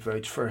is I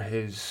vouch for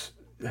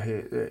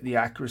the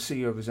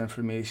accuracy of his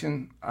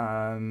information,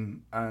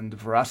 and the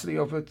veracity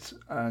of it,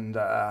 and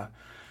I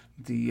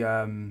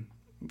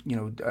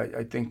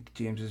think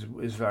James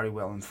is very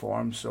well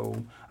informed.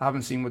 So I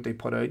haven't seen what they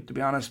put out, to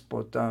be honest,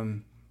 but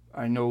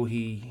I know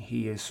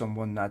he is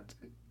someone that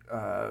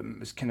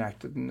is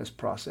connected in this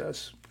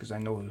process, because I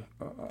know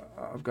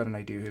I've got an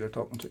idea who they're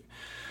talking to.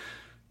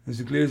 Is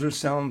the Glazers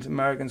selling to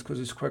Americans because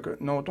it's quicker?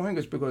 No, I don't think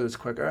it's because it's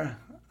quicker.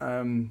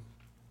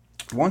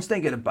 Once they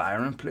get a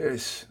buyer in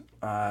place,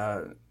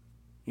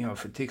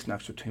 if it takes an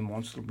extra 2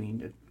 months, it'll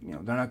be,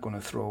 they're not going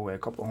to throw away a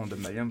couple of $100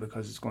 million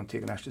because it's going to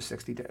take an extra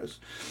 60 days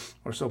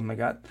or something like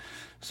that.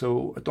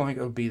 So I don't think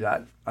it'll be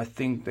that. I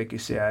think, like you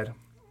said,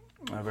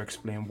 I've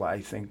explained why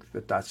I think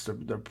that's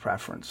their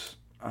preference.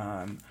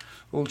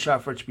 Old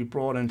Trafford should be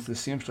brought into the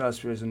same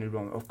stratosphere as a new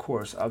run. Of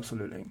course,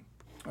 absolutely.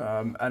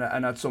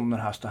 And that's something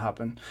that has to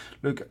happen.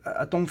 Look,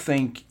 I don't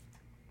think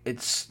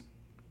it's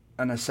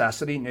a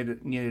necessity.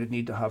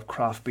 Need to have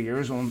craft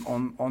beers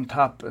on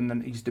tap, and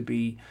then it needs to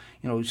be,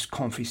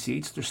 comfy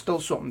seats. There's still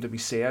something to be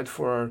said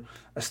for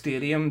a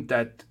stadium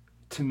that,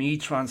 to me,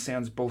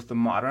 transcends both the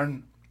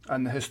modern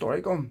and the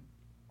historical.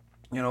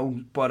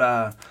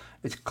 But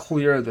it's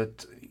clear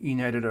that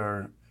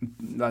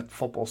that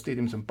football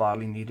stadium's in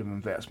badly need of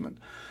investment.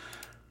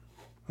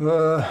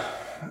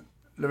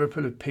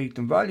 Liverpool have peaked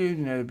in value,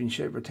 United have been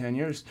shaped for 10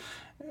 years.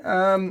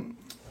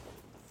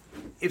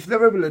 If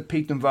Liverpool had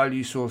peaked in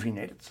value, so have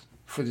United,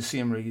 for the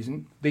same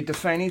reason. They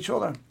define each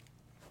other.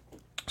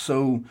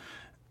 So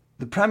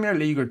the Premier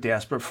League are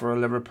desperate for a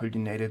Liverpool,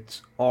 United,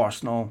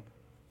 Arsenal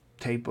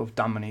type of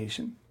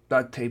domination.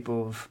 That type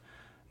of,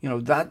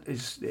 that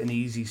is an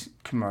easy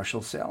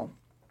commercial sell.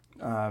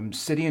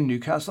 City and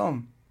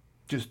Newcastle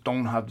just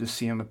don't have the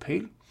same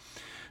appeal.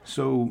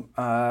 So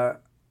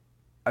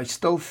I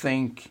still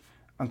think,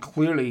 and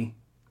clearly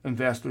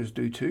investors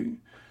do too,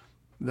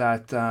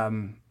 that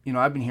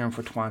I've been hearing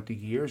for 20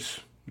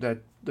 years that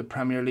the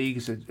Premier League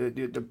is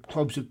the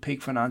clubs have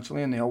peaked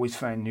financially, and they always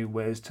find new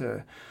ways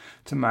to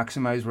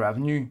maximise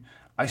revenue.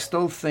 I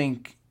still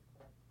think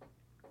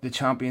the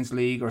Champions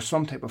League or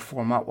some type of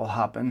format will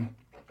happen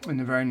in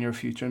the very near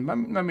future,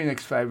 maybe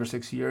next 5 or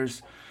 6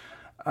 years,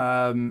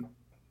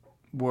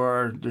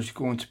 where there's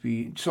going to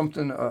be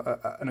something,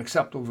 an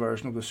acceptable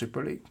version of the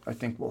Super League, I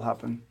think will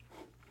happen.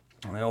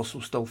 And I also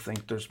still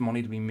think there's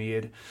money to be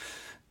made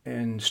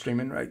in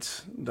streaming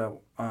rights that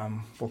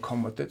will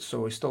come with it.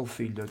 So I still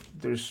feel that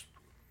there's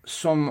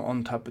some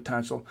untapped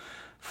potential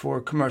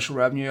for commercial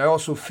revenue. I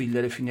also feel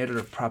that if United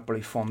are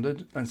properly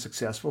funded and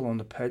successful on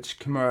the pitch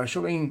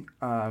commercially,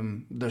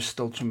 there's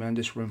still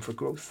tremendous room for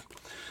growth.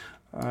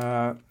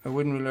 I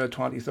wouldn't rule out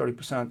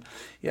 20-30%.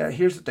 Yeah,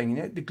 here's the thing.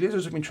 The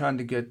Glazers have been trying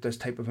to get this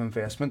type of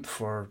investment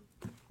for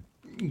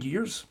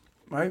years,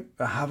 right?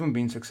 They haven't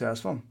been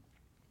successful.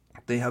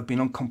 They have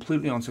been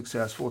completely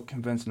unsuccessful at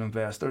convincing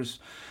investors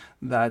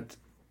that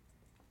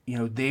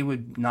they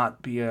would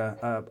not be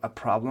a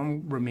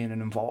problem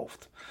remaining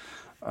involved.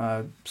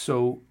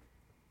 So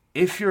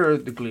if you're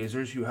the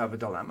Glazers, you have a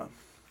dilemma.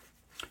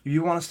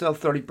 You want to sell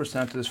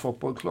 30% of this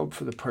football club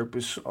for the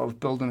purpose of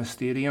building a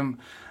stadium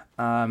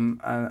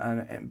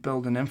and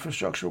building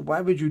infrastructure. Why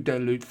would you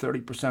dilute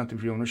 30%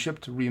 of your ownership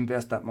to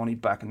reinvest that money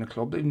back in the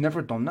club? They've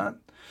never done that.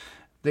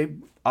 They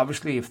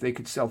obviously, if they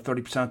could sell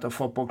 30% of a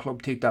football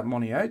club, take that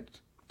money out,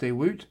 they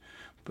would.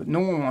 But no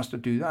one wants to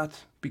do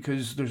that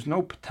because there's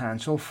no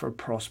potential for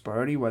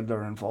prosperity while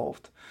they're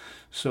involved.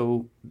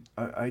 So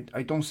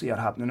I don't see it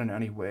happening in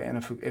any way. And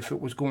if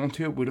it was going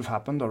to, it would have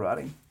happened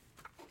already.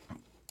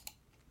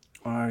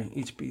 All right,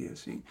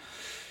 HBSC.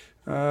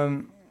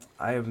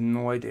 I have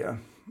no idea.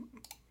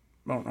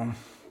 Don't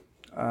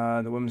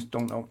know. The women's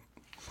don't know.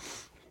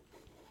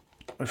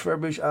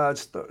 Refurbish, add,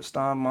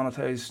 stand,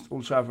 monetize,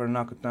 Old Trafford,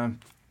 knock it down.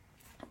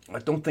 I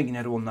don't think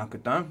United will knock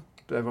it down.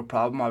 They have a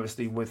problem,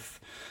 obviously, with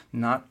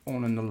not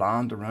owning the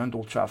land around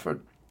Old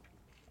Trafford.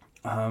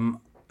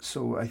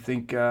 So I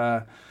think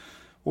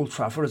Old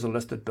Trafford is a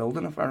listed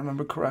building, if I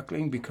remember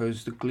correctly,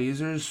 because the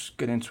Glazers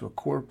get into a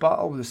court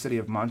battle with the City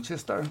of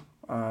Manchester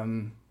a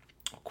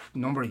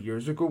number of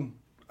years ago.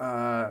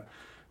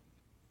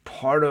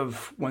 Part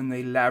of when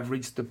they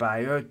leveraged the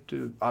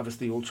buyout,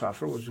 obviously Old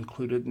Trafford was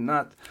included in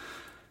that.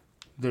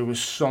 There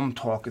was some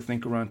talk, I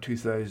think, around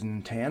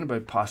 2010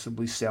 about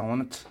possibly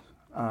selling it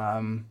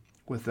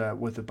with a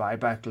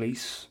buyback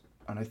lease.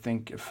 And I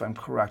think, if I'm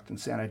correct in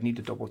saying, I'd need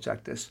to double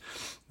check this,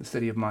 the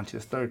City of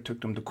Manchester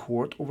took them to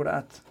court over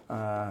that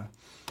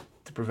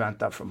to prevent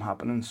that from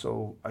happening.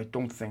 So I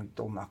don't think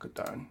they'll knock it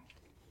down.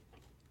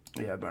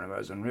 Yeah, Bernabeu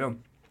is unreal.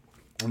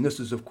 And this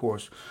is, of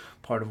course,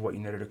 part of what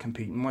United are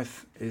competing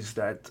with, is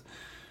that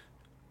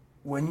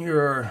when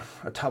you're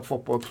a top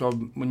football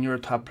club, when you're a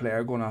top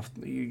player going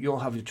after, you'll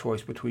have the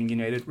choice between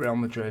United, Real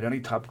Madrid, any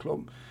top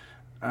club,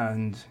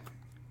 and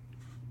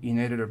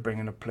United are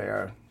bringing a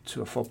player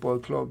to a football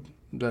club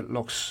that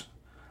looks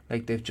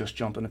like they've just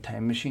jumped in a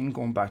time machine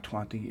going back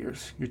 20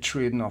 years. You're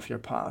trading off your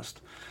past.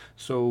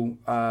 So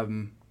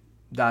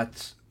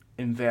that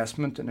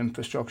investment in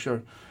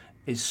infrastructure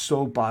is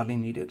so badly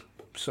needed.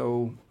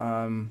 So,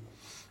 and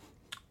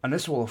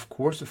this will, of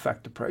course,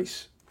 affect the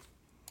price.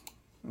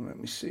 Let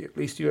me see. At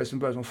least US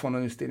investment fund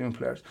on new stadium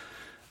players.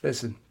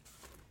 Listen,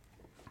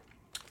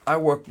 I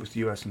work with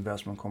US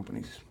investment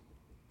companies.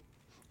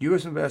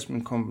 US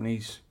investment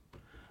companies,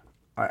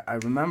 I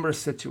remember a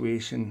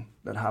situation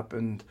that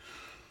happened,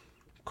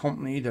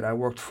 company that I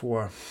worked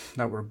for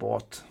that were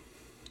bought,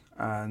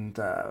 and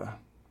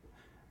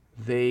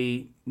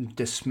they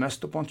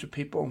dismissed a bunch of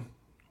people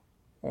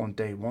on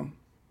day one.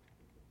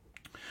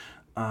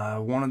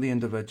 One of the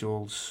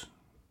individuals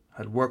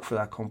had worked for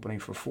that company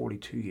for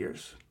 42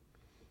 years.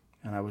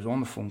 And I was on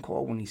the phone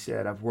call when he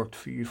said, I've worked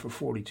for you for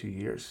 42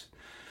 years.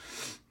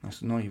 I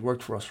said, no, you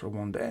worked for us for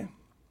one day.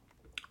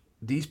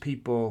 These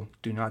people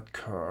do not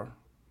care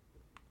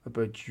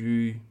about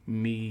you,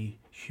 me,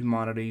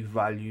 humanity,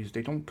 values.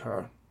 They don't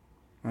care,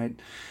 right?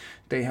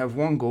 They have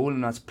one goal,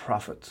 and that's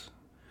profit.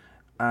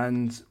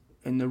 And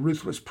in the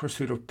ruthless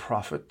pursuit of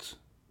profit,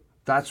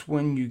 that's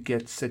when you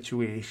get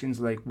situations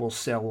like we'll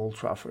sell Old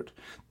Trafford.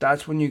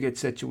 That's when you get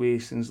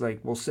situations like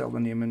we'll sell the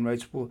naming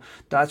rights.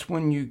 That's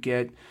when you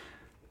get,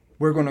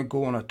 we're going to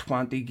go on a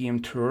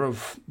 20-game tour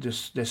of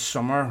this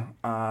summer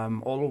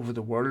all over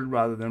the world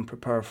rather than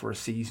prepare for a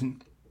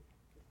season.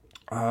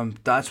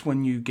 That's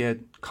when you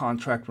get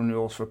contract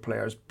renewals for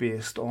players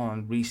based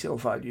on resale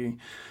value.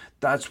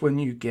 That's when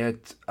you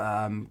get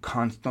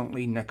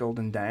constantly nickeled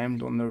and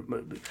dimed on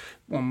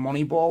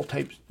Moneyball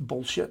type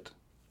bullshit.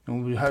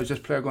 How's this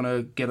player going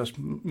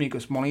to make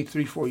us money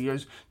 3-4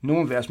 years?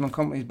 No investment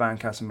companies buying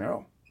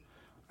Casemiro,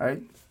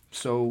 right?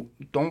 So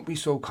don't be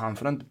so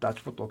confident that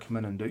that's what they'll come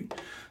in and do.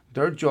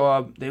 Their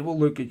job, they will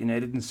look at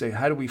United and say,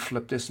 how do we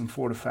flip this in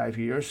 4 to 5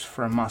 years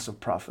for a massive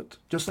profit?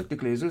 Just like the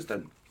Glazers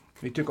did.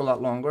 They took a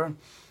lot longer,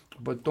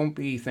 but don't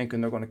be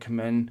thinking they're going to come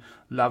in,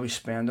 lavish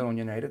spending on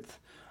United.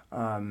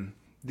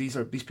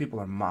 These people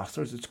are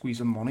masters at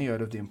squeezing money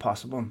out of the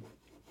impossible.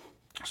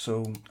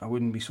 So I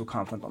wouldn't be so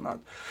confident on that.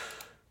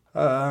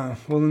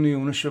 Will the new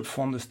ownership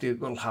fund the state?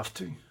 Will have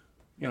to.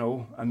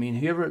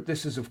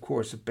 This is, of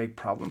course, a big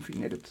problem for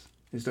United,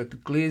 is that the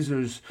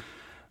Glazers'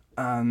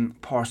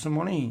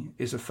 parsimony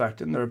is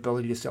affecting their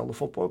ability to sell the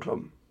football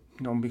club.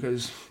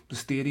 Because the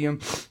stadium,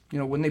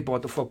 when they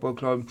bought the football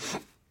club,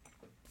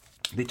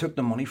 they took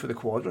the money for the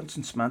quadrants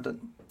and spent it.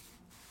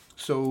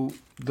 So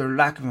their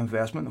lack of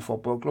investment in the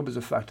football club is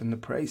affecting the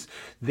price.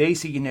 They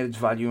see United's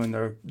value in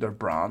their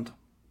brand,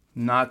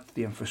 not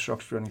the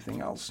infrastructure or anything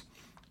else.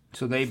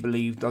 So they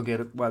believe they'll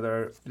get it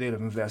whether they'd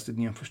have invested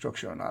in the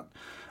infrastructure or not.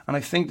 And I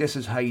think this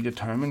is how you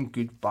determine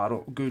good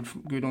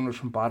owners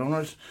from bad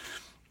owners.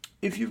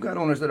 If you've got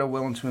owners that are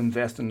willing to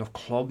invest in the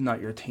club,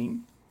 not your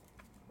team,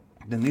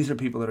 then these are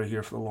people that are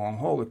here for the long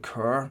haul, that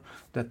care,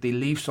 that they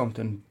leave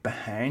something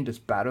behind that's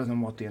better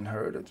than what they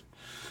inherited.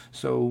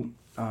 So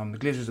the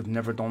Glazers have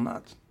never done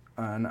that.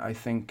 And I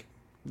think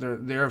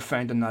they're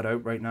finding that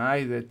out right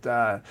now,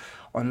 that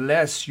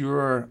unless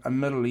you're a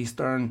Middle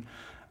Eastern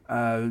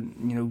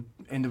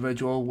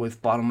individual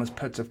with bottomless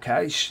pits of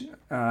cash.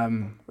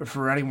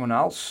 For anyone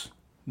else,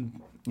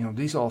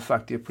 these all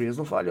affect the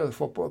appraisal value of the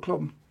football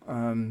club.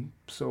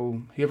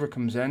 So whoever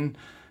comes in,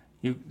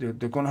 they're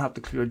going to have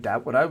to clear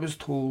debt. What I was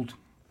told,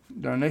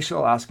 their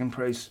initial asking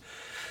price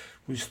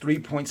was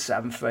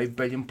 3.75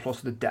 billion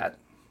plus the debt.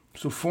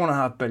 So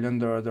 4.5 billion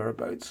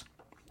thereabouts.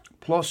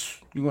 Plus,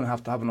 you're going to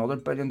have another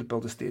billion to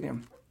build a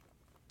stadium,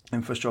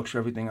 infrastructure,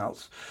 everything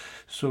else.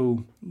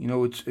 So,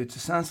 it's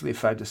essentially a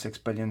 5 to 6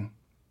 billion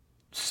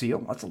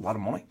sale. That's a lot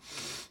of money.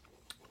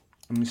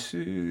 Let me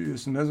see.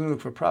 Some business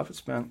look for profit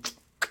spent.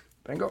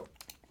 Bingo.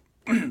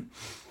 I'm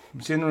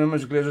seeing the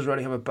rumours the Glazers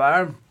already have a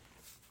buyer.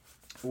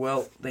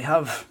 Well, they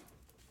have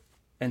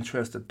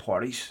interested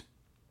parties.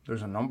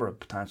 There's a number of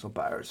potential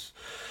buyers.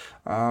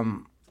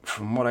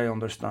 From what I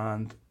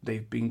understand,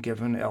 they've been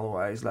given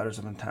LOIs, letters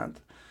of intent,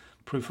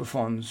 proof of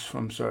funds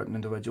from certain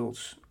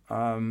individuals.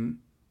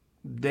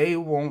 They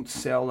won't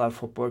sell that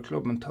football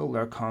club until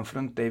they're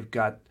confident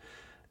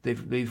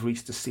they've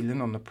reached the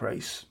ceiling on the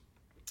price.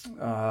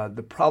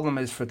 The problem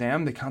is for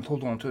them, they can't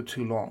hold on to it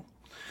too long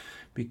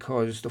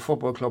because the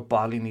football club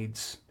badly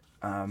needs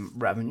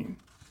revenue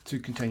to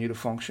continue to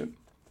function.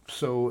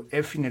 So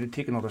if you need to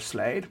take another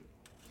slide,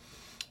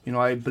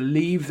 I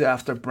believe that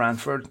after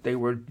Brentford, they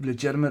were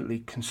legitimately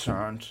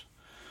concerned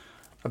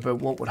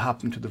about what would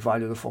happen to the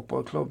value of the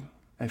football club.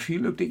 If you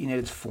looked at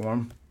United's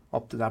form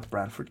up to that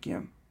Brentford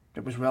game,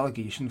 it was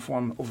relegation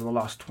form over the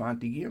last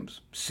 20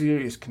 games.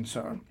 Serious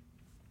concern.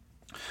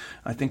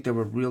 I think they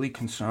were really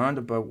concerned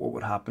about what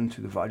would happen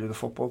to the value of the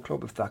football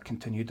club if that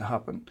continued to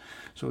happen.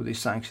 So they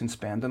sanctioned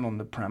spending on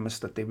the premise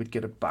that they would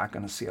get it back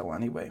in a sale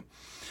anyway.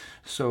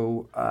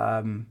 So,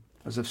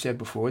 as I've said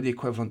before, the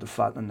equivalent of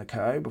fattening the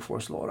cow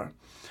before slaughter.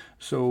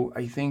 So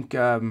I think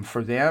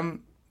for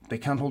them, they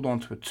can't hold on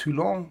to it too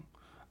long.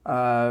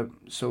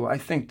 So I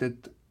think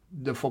that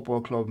the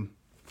football club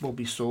will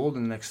be sold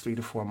in the next 3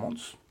 to 4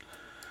 months.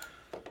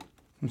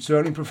 I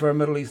certainly prefer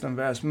Middle East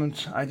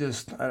investment. I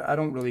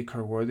don't really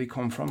care where they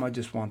come from. I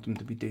just want them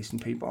to be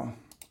decent people.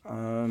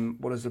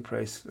 What is the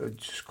price? I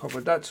just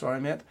covered that.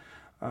 Sorry, mate.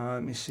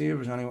 Let me see if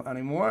there's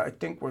any more. I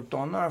think we're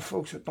done there,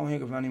 folks. I don't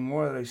think of any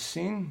more that I've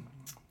seen.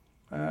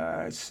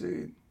 Let's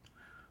see.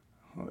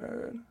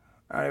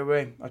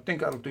 Anyway, I think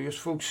that'll do us,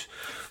 folks.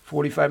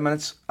 45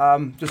 minutes.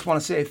 Just want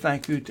to say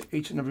thank you to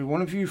each and every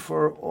one of you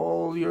for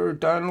all your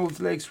downloads,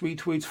 likes,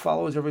 retweets,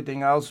 follows,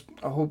 everything else.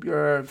 I hope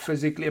you're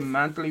physically and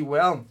mentally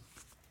well.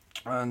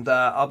 And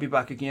I'll be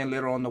back again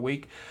later on in the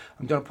week.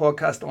 I'm doing a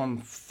podcast on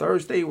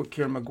Thursday with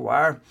Kieran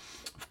Maguire.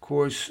 Of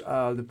course,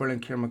 the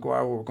brilliant Kieran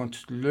Maguire, where we're going to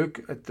look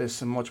at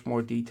this in much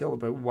more detail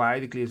about why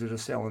the Glazers are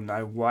selling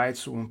now, why it's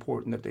so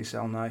important that they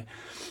sell now,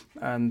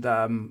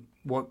 and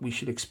what we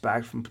should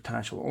expect from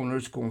potential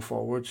owners going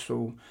forward.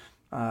 So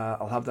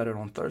I'll have that out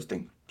on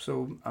Thursday.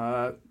 So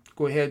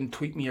go ahead and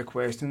tweet me your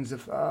questions.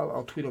 If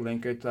I'll tweet a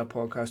link out to that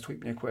podcast.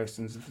 Tweet me your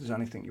questions. If there's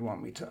anything you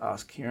want me to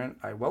ask Kieran,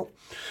 I will.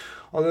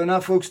 Other than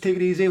that, folks, take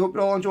it easy. Hope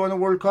you're all enjoying the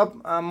World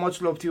Cup.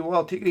 Much love to you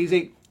all. Take it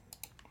easy.